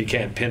 even if you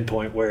can't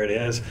pinpoint where it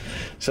is.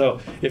 So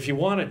if you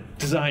want to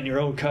design your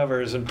own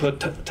covers and put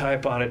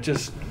type on it,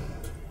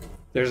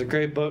 there's a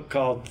great book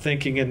called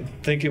Thinking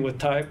with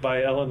Type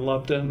by Ellen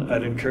Lupton.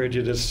 I'd encourage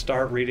you to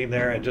start reading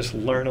there and just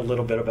learn a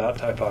little bit about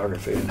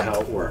typography and how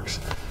it works,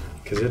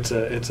 because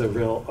it's a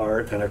rell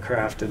art and a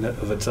craft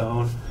of its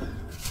own.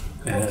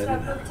 What's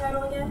that book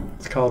title again?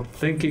 It's called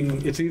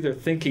Thinking. It's either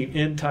Thinking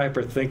in Type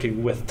or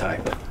Thinking with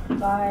Type.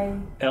 By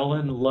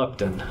Ellen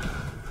Lupton.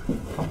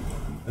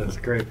 That's a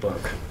great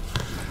book.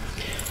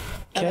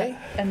 Okay.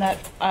 And that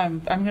I'm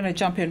going to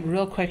jump in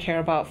real quick here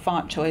about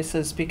font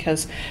choices,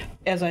 because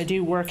as I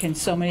do work in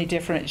so many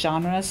different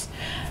genres,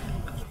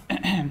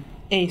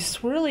 a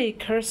swirly,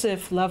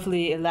 cursive,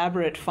 lovely,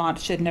 elaborate font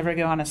should never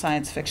go on a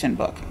science fiction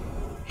book.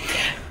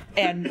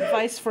 And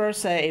vice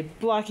versa, a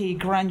blocky,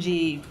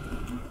 grungy,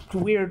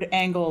 weird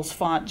angles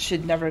font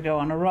should never go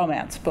on a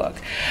romance book.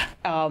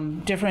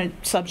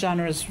 Different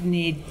subgenres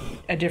need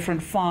a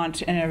different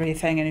font and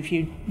everything, and if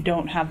you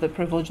don't have the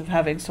privilege of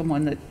having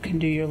someone that can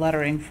do your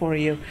lettering for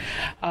you,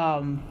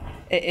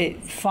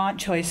 font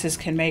choices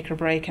can make or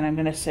break. And I'm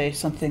going to say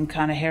something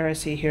kind of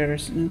heresy here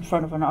in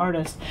front of an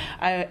artist.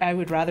 I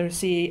would rather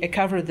see a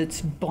cover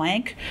that's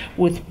blank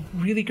with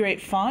really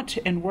great font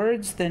and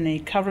words than a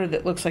cover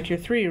that looks like your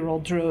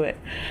 3-year-old drew it.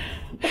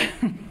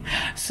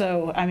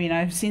 So, I mean,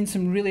 I've seen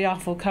some really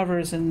awful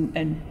covers,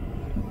 and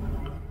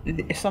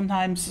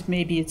sometimes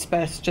maybe it's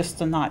best just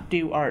to not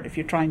do art if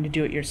you're trying to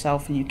do it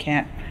yourself and you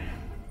can't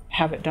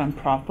have it done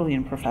properly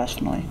and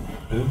professionally.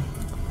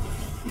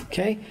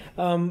 Okay.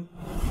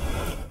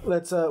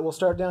 We'll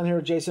start down here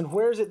with Jason.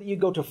 Where is it that you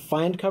go to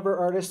find cover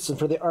artists? And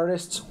for the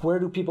artists, where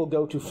do people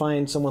go to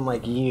find someone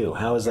like you?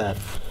 How is that?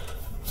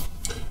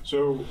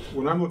 So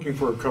when I'm looking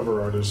for a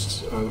cover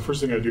artist, the first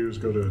thing I do is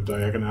go to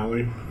Diagon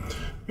Alley.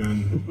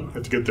 And I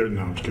have to get there.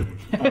 No, I'm just kidding.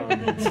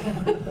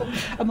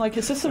 I'm like,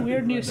 is this a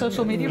weird new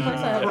social media place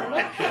I haven't heard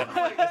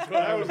of?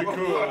 That would be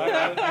cool.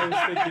 I was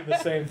thinking the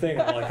same thing.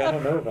 I'm like, I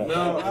don't know about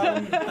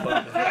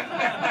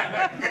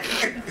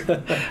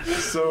that.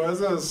 So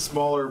as a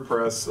smaller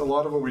press, a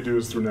lot of what we do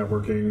is through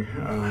networking.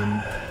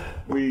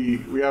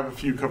 We have a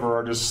few cover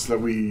artists that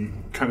we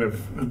kind of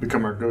have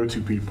become our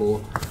go-to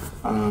people,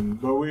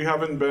 but we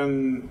haven't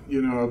been,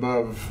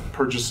 above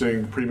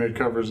purchasing pre-made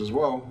covers as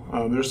well.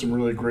 There's some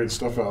really great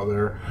stuff out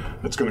there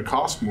that's going to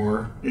cost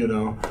more,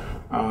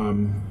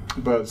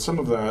 but some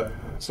of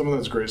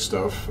that's great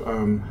stuff.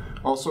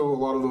 Also, a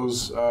lot of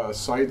those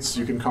sites,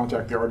 you can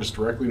contact the artist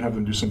directly and have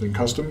them do something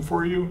custom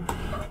for you.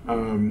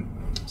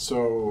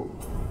 So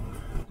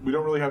we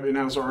don't really have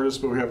in-house artists,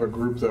 but we have a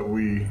group that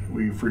we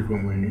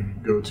frequently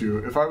go to.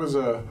 If I was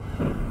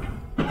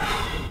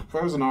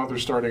an author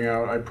starting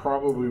out, I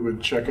probably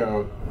would check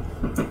out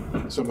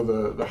some of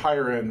the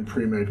higher-end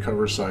pre-made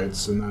cover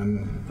sites, and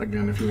then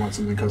again, if you want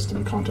something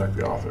custom, contact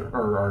the author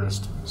or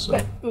artist. So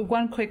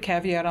one quick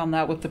caveat on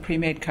that with the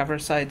pre-made cover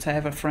sites. I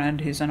have a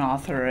friend who's an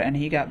author, and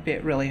he got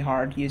bit really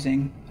hard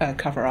using a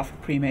cover off a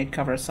pre-made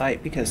cover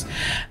site because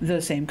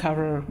the same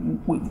cover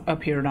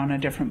appeared on a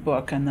different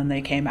book, and then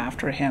they came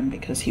after him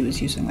because he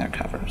was using their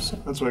cover. So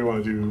that's what you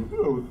want to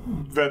do.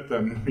 Vet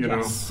them.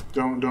 Yes.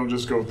 Don't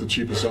just go with the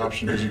cheapest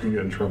option because you can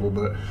get in trouble.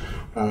 But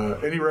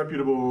any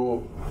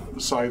reputable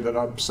site that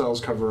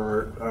sells cover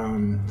art,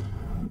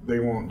 they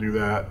won't do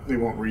that. They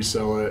won't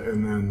resell it,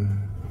 and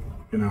then,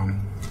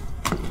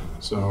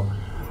 so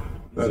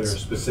Is there a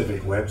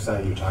specific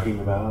website you're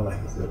talking about?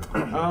 Like, is it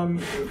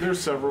there's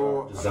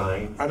several.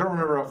 design? I don't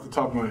remember off the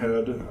top of my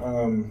head,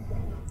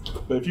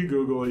 but if you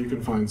Google it, you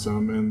can find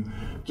some, and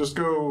just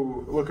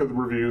go look at the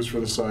reviews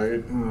for the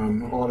site.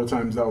 A lot of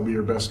times that'll be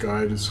your best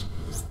guide is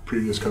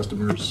previous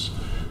customers.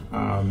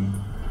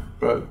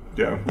 But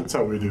yeah, that's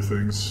how we do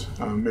things.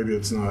 Maybe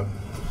it's not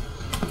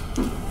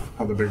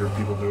how the bigger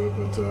people do it,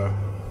 but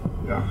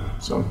yeah,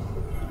 so.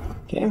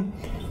 Okay.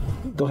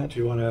 Go ahead. Do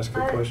you want to ask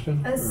a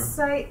question? A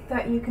site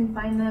that you can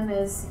find them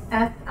is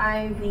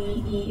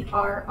Fiverr.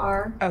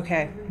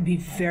 okay, be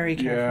very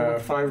careful. Yeah,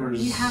 with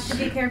Fiverr's. You have to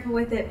be careful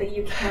with it, but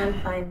you can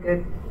find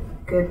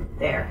good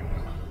there.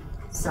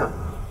 So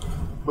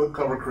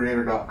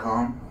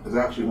bookcovercreator.com is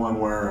actually one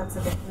where that's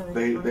a bit another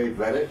they one.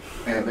 vet it,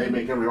 and they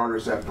make every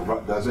artist that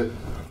does it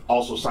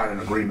also sign an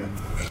agreement.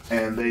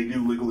 And they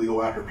do legally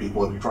go after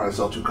people if you try to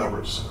sell 2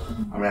 covers.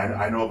 I mean,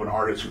 I know of an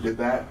artist who did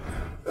that.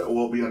 It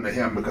will be under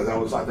him because that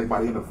was, I think,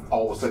 by the end of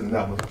all was said and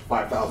done, with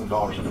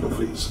 $5,000 in legal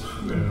fees.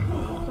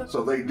 Yeah.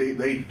 So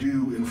they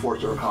do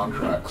enforce their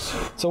contracts.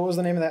 So what was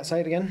the name of that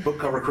site again?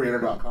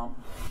 Bookcovercreator.com.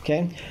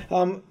 Okay.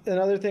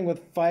 Another thing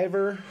with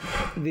Fiverr,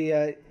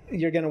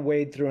 you're going to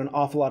wade through an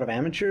awful lot of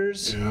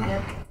amateurs.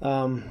 Yeah.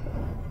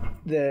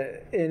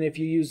 And if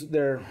you use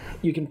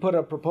you can put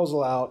a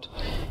proposal out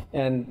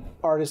and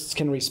artists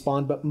can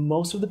respond, but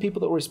most of the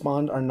people that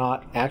respond are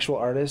not actual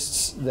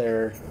artists.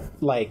 They're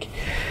like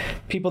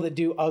people that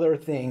do other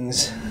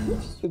things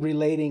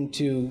relating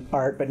to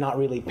art, but not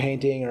really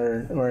painting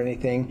or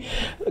anything.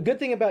 A good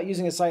thing about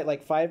using a site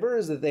like Fiverr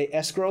is that they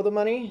escrow the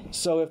money.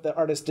 So if the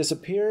artist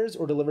disappears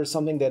or delivers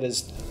something that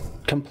is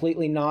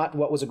completely not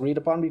what was agreed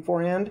upon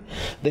beforehand,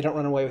 they don't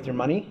run away with your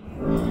money.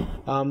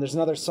 There's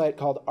another site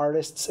called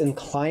Artists and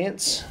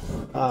Clients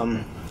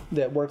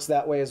that works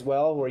that way as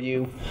well, where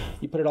you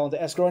put it all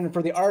into escrow, and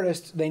for the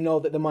artist, they know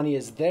that the money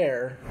is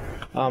there,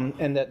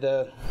 and that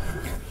the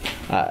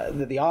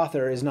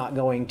author is not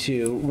going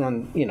to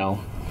run,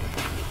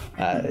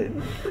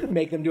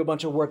 make them do a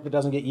bunch of work that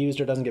doesn't get used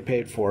or doesn't get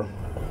paid for.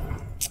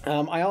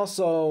 I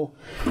also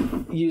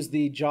use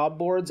the job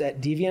boards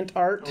at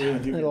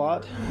DeviantArt a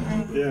lot.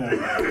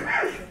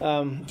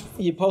 Yeah.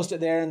 You post it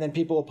there, and then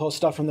people will post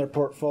stuff from their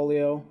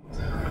portfolio.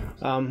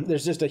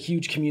 There's just a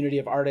huge community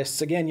of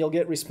artists. Again, you'll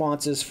get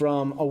responses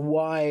from a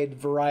wide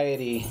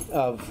variety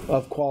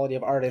of quality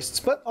of artists,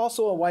 but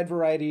also a wide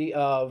variety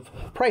of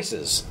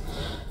prices.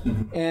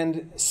 Mm-hmm.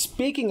 And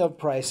speaking of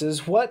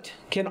prices, what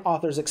can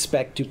authors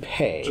expect to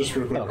pay? Just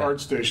real quick,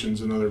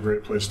 ArtStation's another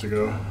great place to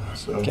go.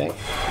 So. Okay.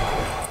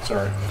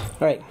 Sorry.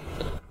 All right.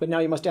 But now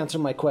you must answer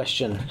my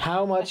question.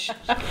 How much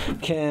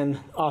can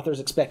authors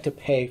expect to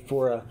pay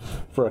for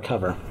a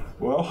cover?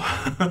 Well,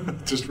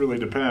 it just really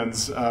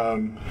depends.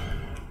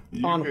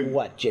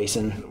 What,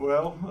 Jason?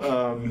 Well,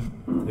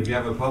 if you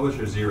have a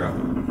publisher, zero.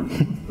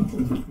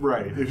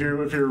 Right. If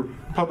you're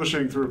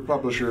publishing through a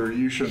publisher,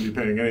 you shouldn't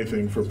be paying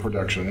anything for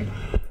production.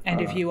 And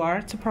if you are,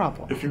 it's a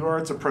problem. If you are,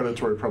 it's a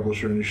predatory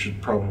publisher, and you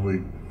should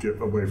probably get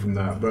away from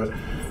that. But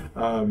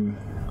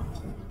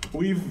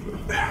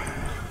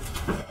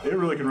it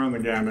really can run the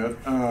gamut.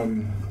 I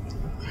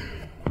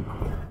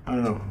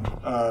don't know.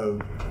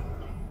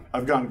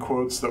 I've gotten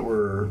quotes that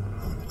were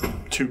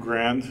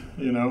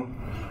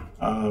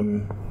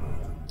 $2,000,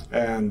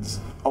 and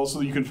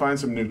also you can find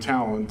some new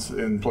talent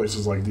in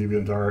places like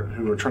DeviantArt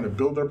who are trying to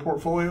build their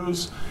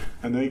portfolios,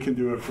 and they can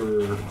do it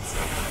for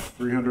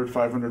 $300,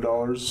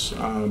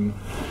 $500.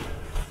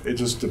 It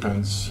just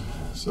depends.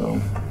 So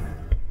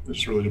it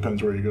just really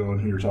depends where you go and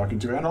who you're talking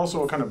to, and also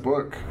what kind of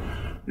book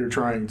you're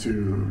trying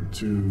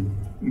to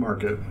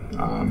market.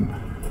 A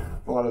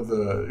lot of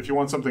if you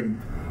want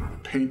something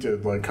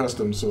painted, like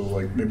custom, so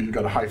like maybe you've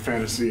got a high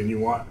fantasy and you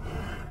want,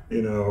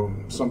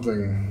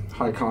 something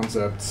high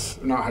concept,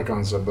 not high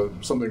concept, but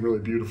something really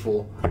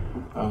beautiful,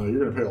 you're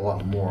going to pay a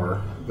lot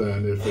more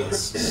than if it's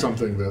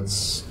something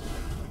that's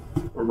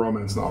a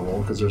romance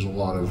novel, because there's a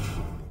lot of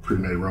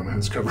pre-made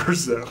romance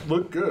covers that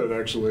look good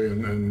actually,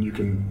 and you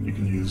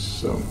can use.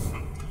 So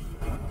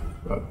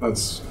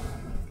that's.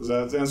 Does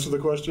that answer the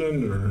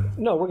question, or?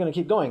 No, we're going to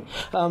keep going.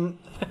 So,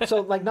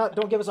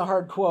 don't give us a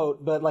hard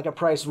quote, but like a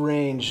price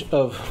range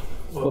of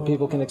what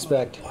people can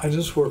expect. I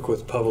just work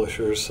with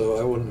publishers, so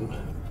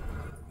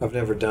I've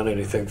never done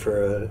anything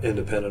for an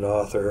independent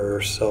author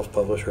or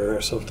self-publisher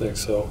or something,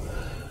 so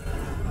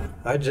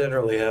I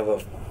generally have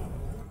a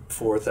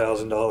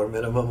 $4,000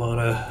 minimum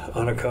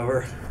on a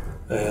cover,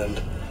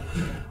 and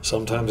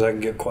sometimes I can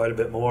get quite a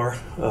bit more.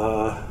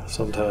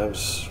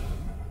 Sometimes.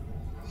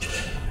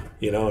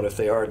 And if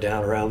they are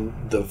down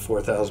around the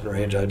 4,000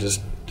 range, I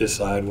just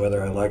decide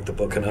whether I like the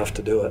book enough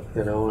to do it,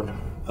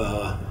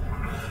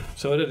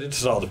 so it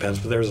just all depends,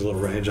 but there's a little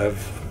range.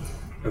 I've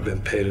been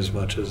paid as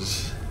much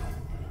as,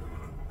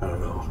 I don't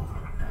know,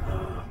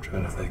 I'm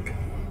trying to think.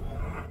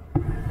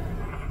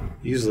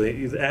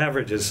 Usually, the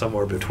average is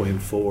somewhere between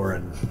 $400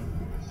 and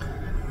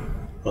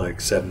like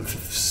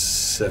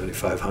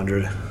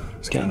 $7,500.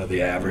 It's kind of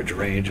the average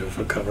range of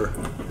a cover.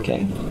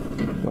 Okay.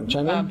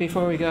 Chime in?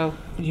 Before we go,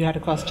 you had a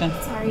question?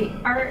 Sorry.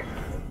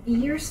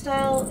 Your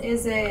style,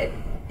 is it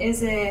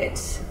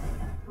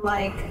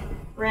like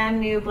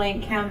brand new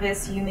blank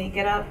canvas, you make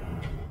it up?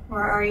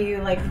 Or are you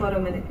like photo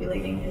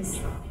manipulating this?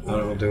 I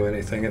don't do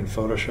anything in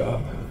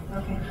Photoshop.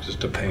 Okay.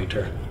 Just a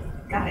painter.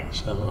 Got it.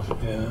 So,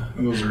 yeah.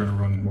 And those are going to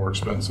run more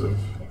expensive,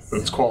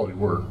 but it's quality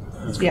work.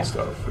 It's good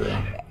stuff.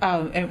 Yeah.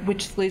 And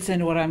which leads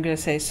into what I'm going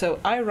to say.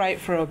 So I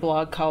write for a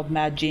blog called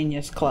Mad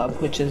Genius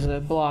Club, which is a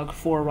blog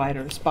for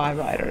writers by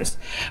writers.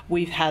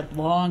 We've had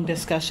long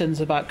discussions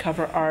about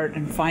cover art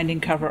and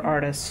finding cover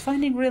artists,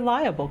 finding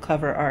reliable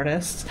cover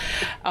artists.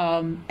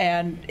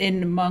 And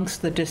in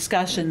amongst the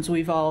discussions,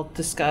 we've all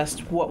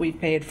discussed what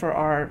we've paid for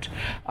art.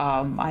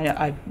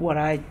 What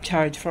I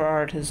charge for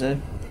art is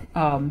a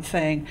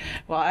thing.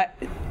 Well,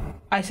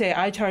 I say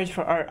I charge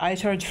for art. I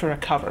charge for a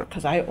cover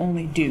because I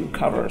only do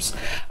covers.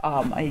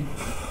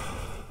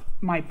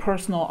 my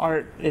personal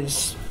art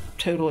is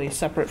totally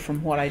separate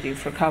from what I do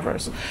for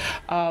covers.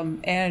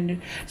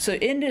 And so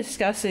in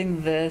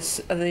discussing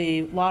this,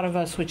 a lot of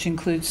us, which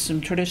includes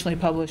some traditionally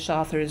published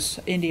authors,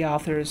 indie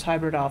authors,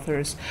 hybrid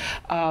authors,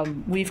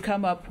 we've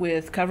come up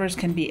with covers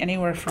can be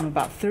anywhere from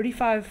about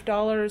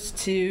 $35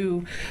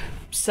 to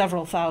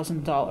several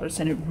 $1,000s,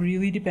 and it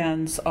really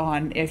depends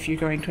on if you're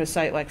going to a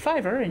site like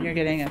Fiverr and you're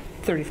getting a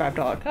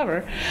 $35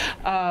 cover,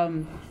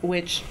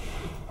 which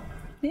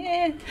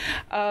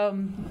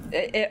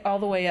all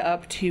the way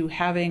up to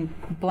having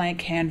blank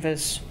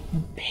canvas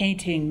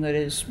painting that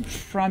is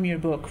from your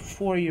book,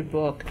 for your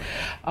book,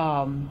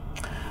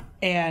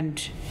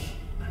 and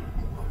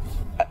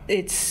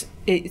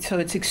so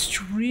it's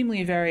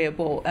extremely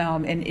variable,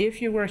 and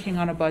if you're working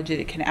on a budget,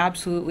 it can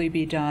absolutely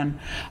be done.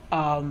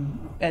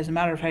 As a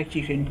matter of fact,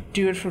 you can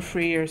do it for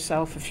free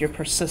yourself if you're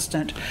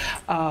persistent.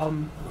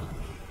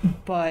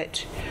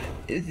 But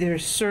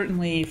there's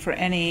certainly, for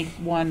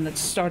anyone that's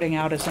starting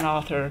out as an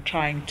author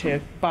trying to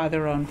buy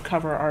their own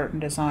cover art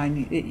and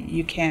design,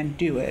 you can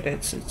do it.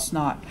 It's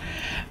not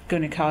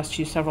going to cost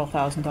you several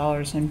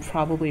 $1,000s, and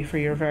probably for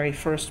your very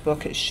first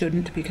book it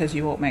shouldn't, because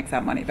you won't make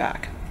that money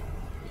back.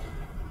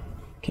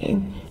 Okay.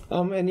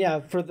 And yeah,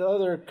 for the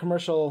other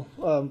commercial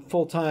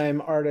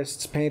full-time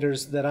artists,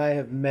 painters that I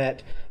have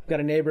met, I've got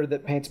a neighbor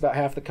that paints about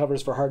half the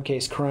covers for Hard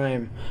Case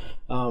Crime.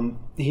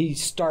 He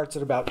starts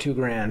at about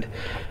 $2,000.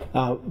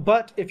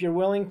 But if you're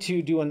willing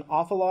to do an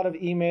awful lot of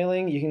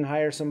emailing, you can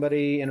hire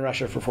somebody in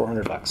Russia for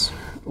 $400,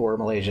 or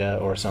Malaysia,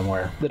 or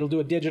somewhere that'll do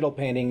a digital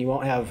painting. You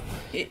won't have,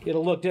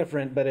 it'll look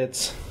different, but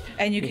it's.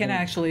 And you can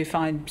actually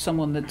find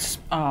someone that's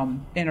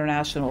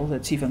international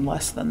that's even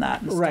less than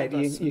that. And right,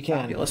 still does you can.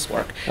 Fabulous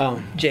work.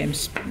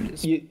 James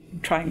is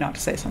trying not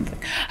to say something.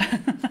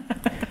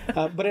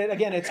 But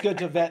again, it's good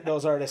to vet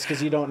those artists,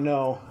 because you don't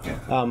know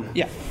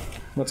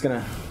what's going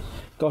to...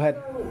 Go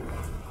ahead. So,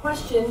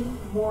 question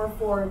more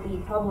for the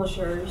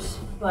publishers,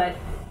 but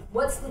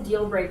what's the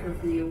deal breaker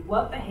for you?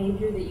 What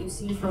behavior that you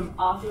see from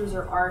authors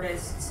or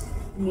artists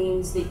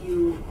means that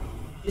you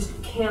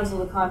just cancel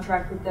the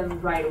contract with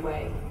them right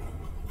away?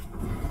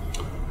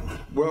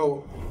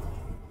 Well,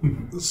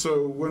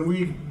 so when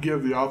we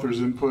give the authors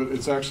input,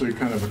 it's actually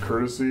kind of a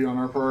courtesy on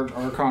our part.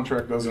 Our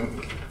contract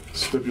doesn't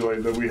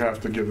stipulate that we have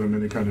to give them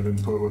any kind of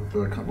input with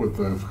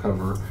the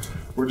cover.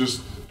 We're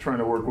just trying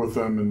to work with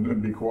them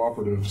and be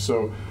cooperative.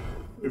 So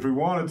if we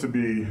wanted to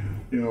be,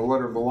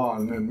 letter of the law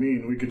and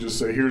mean, we could just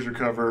say, here's your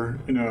cover,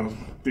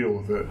 deal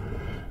with it.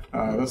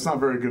 That's not a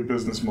very good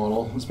business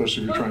model,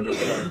 especially if you're trying to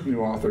attract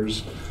new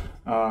authors.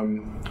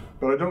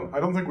 But I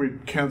don't think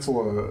we'd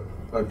cancel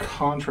a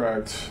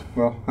contract.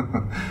 Well,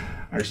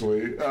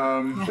 actually.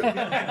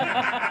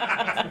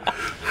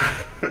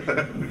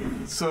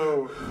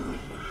 So,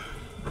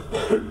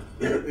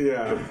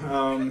 yeah.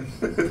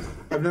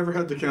 I've never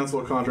had to cancel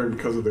a contract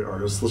because of the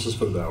artist. Let's just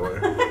put it that way.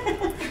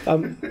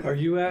 Are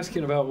you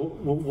asking about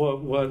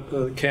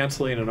what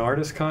canceling an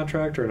artist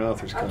contract or an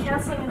author's contract?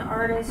 Canceling an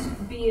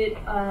artist, be it...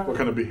 what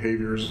kind of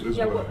behaviors is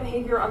what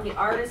behavior on the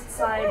artist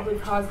side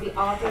would cause the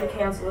author to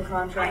cancel the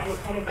contract?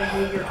 What kind of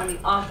behavior on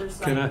the author's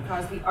side would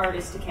cause the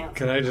artist to cancel?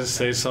 Can I just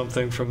say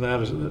something from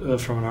that,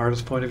 from an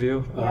artist's point of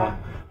view? Yeah.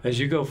 As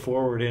you go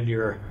forward in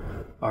your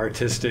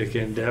artistic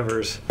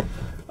endeavors,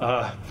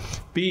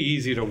 be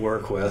easy to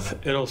work with.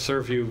 It'll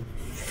serve you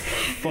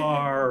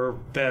far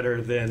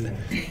better than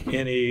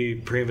any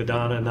prima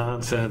donna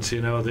nonsense,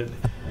 that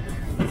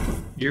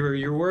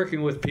you're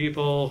working with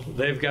people,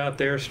 they've got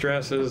their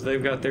stresses,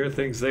 they've got their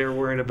things they're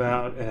worrying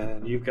about,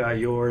 and you've got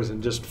yours,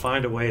 and just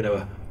find a way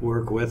to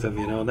work with them,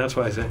 and that's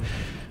why I say,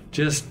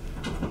 just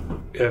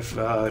if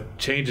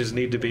changes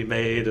need to be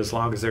made, as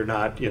long as they're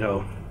not,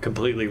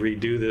 completely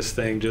redo this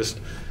thing,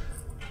 just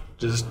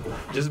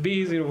be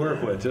easy to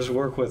work with. Just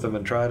work with them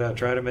and try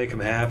to make them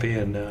happy,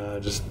 and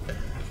just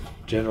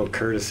general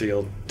courtesy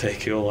will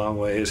take you a long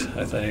ways,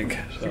 I think.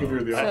 So, if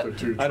you're the author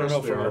too, I don't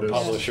know from a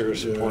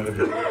publisher's point of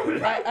view.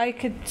 I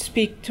could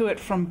speak to it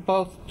from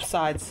both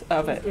sides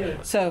of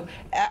it. So,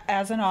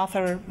 as an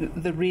author,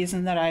 the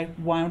reason that I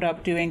wound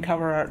up doing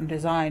cover art and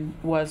design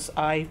was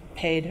I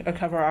paid a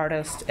cover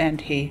artist and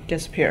he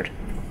disappeared.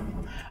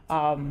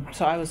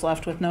 So I was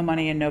left with no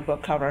money and no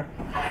book cover,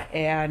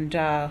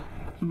 and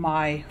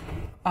my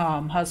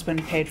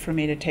husband paid for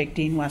me to take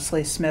Dean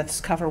Wesley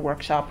Smith's cover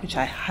workshop, which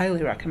I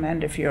highly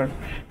recommend if you're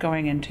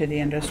going into the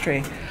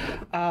industry.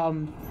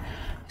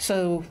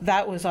 So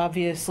that was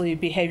obviously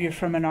behavior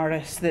from an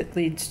artist that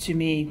leads to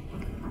me,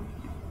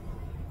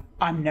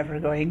 I'm never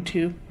going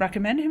to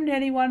recommend him to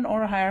anyone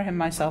or hire him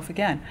myself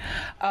again.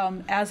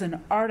 As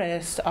an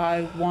artist,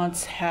 I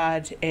once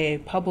had a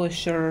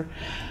publisher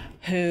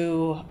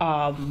who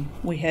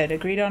we had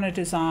agreed on a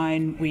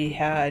design, he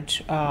had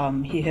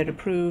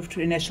approved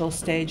initial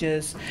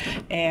stages,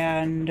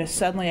 and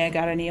suddenly I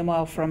got an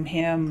email from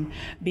him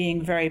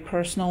being very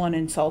personal and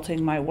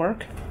insulting my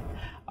work.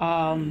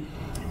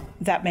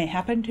 That may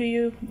happen to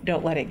you.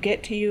 Don't let it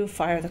get to you.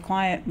 Fire the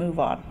client, move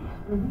on.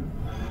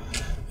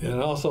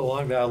 And also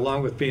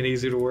along with being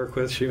easy to work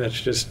with, she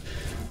mentioned just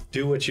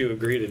do what you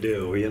agree to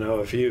do.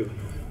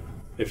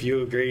 if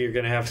you agree you're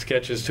going to have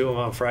sketches to them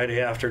on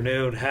Friday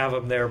afternoon, have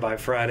them there by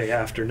Friday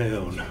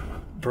afternoon.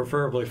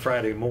 Preferably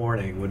Friday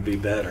morning would be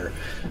better.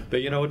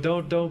 But, you know,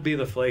 don't be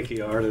the flaky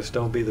artist.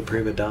 Don't be the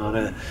prima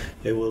donna.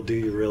 It will do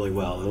you really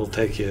well. It'll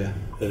take you,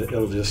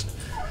 it'll just...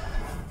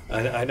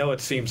 I know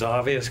it seems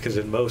obvious because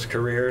in most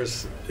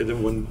careers it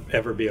wouldn't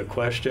ever be a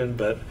question,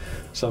 but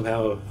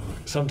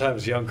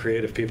sometimes young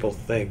creative people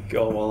think,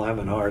 oh, well, I'm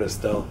an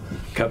artist, they'll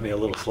cut me a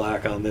little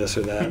slack on this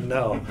or that.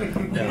 No.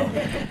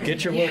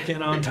 Get your work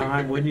in on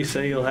time. When you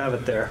say you'll have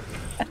it there.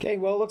 Okay,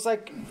 well, it looks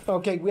like,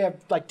 we have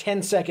like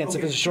 10 seconds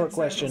if it's a short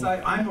question.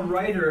 I'm a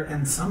writer,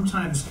 and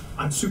sometimes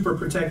I'm super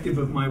protective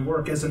of my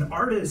work. As an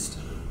artist,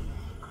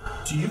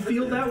 do you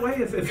feel that way?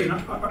 If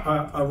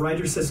a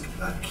writer says,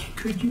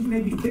 could you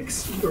maybe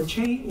fix or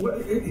change?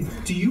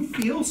 Do you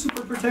feel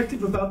super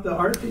protective about the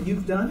art that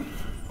you've done?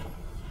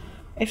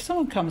 If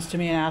someone comes to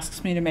me and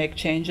asks me to make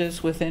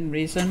changes within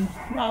reason,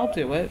 I'll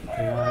do it.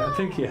 Yeah, I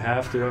think you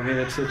have to. I mean,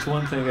 it's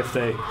one thing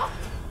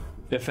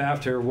if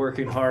after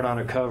working hard on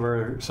a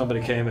cover,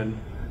 somebody came and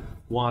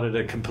wanted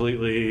a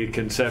completely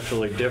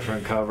conceptually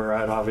different cover,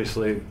 I'd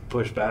obviously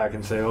push back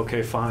and say,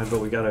 okay, fine, but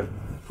we got to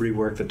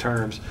rework the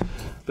terms.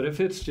 But if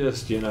it's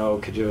just,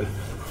 could you,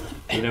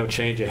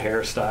 change a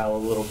hairstyle a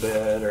little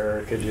bit,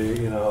 or could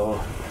you,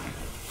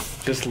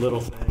 just little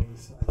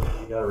things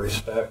you got to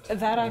respect.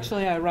 That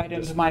actually I write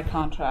into my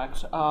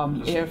contract.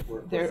 If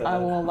I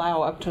will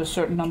allow up to a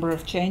certain number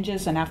of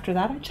changes, and after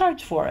that I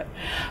charge for it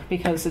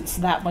because it's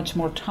that much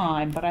more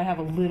time. But I have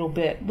a little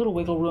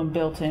wiggle room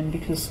built in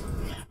because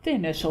the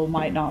initial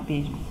might not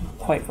be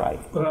quite right.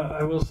 But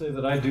I will say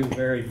that I do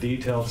very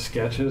detailed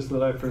sketches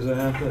that I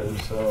present, and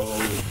so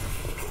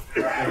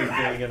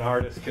anything an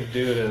artist can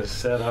do to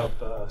set up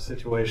a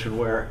situation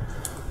where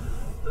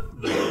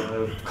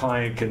the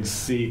client can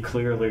see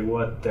clearly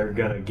what they're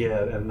going to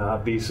get and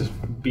not be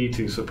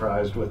too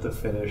surprised with the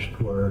finished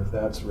work.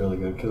 That's really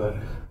good, because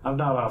I'm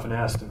not often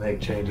asked to make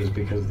changes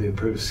because the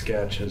approved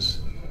sketch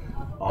is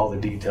all the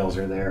details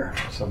are there.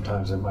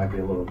 Sometimes there might be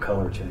a little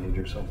color change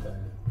or something.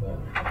 But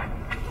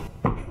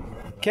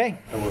okay.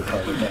 I work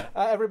hard at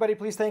that. Everybody,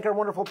 please thank our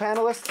wonderful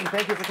panelists, and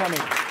thank you for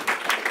coming.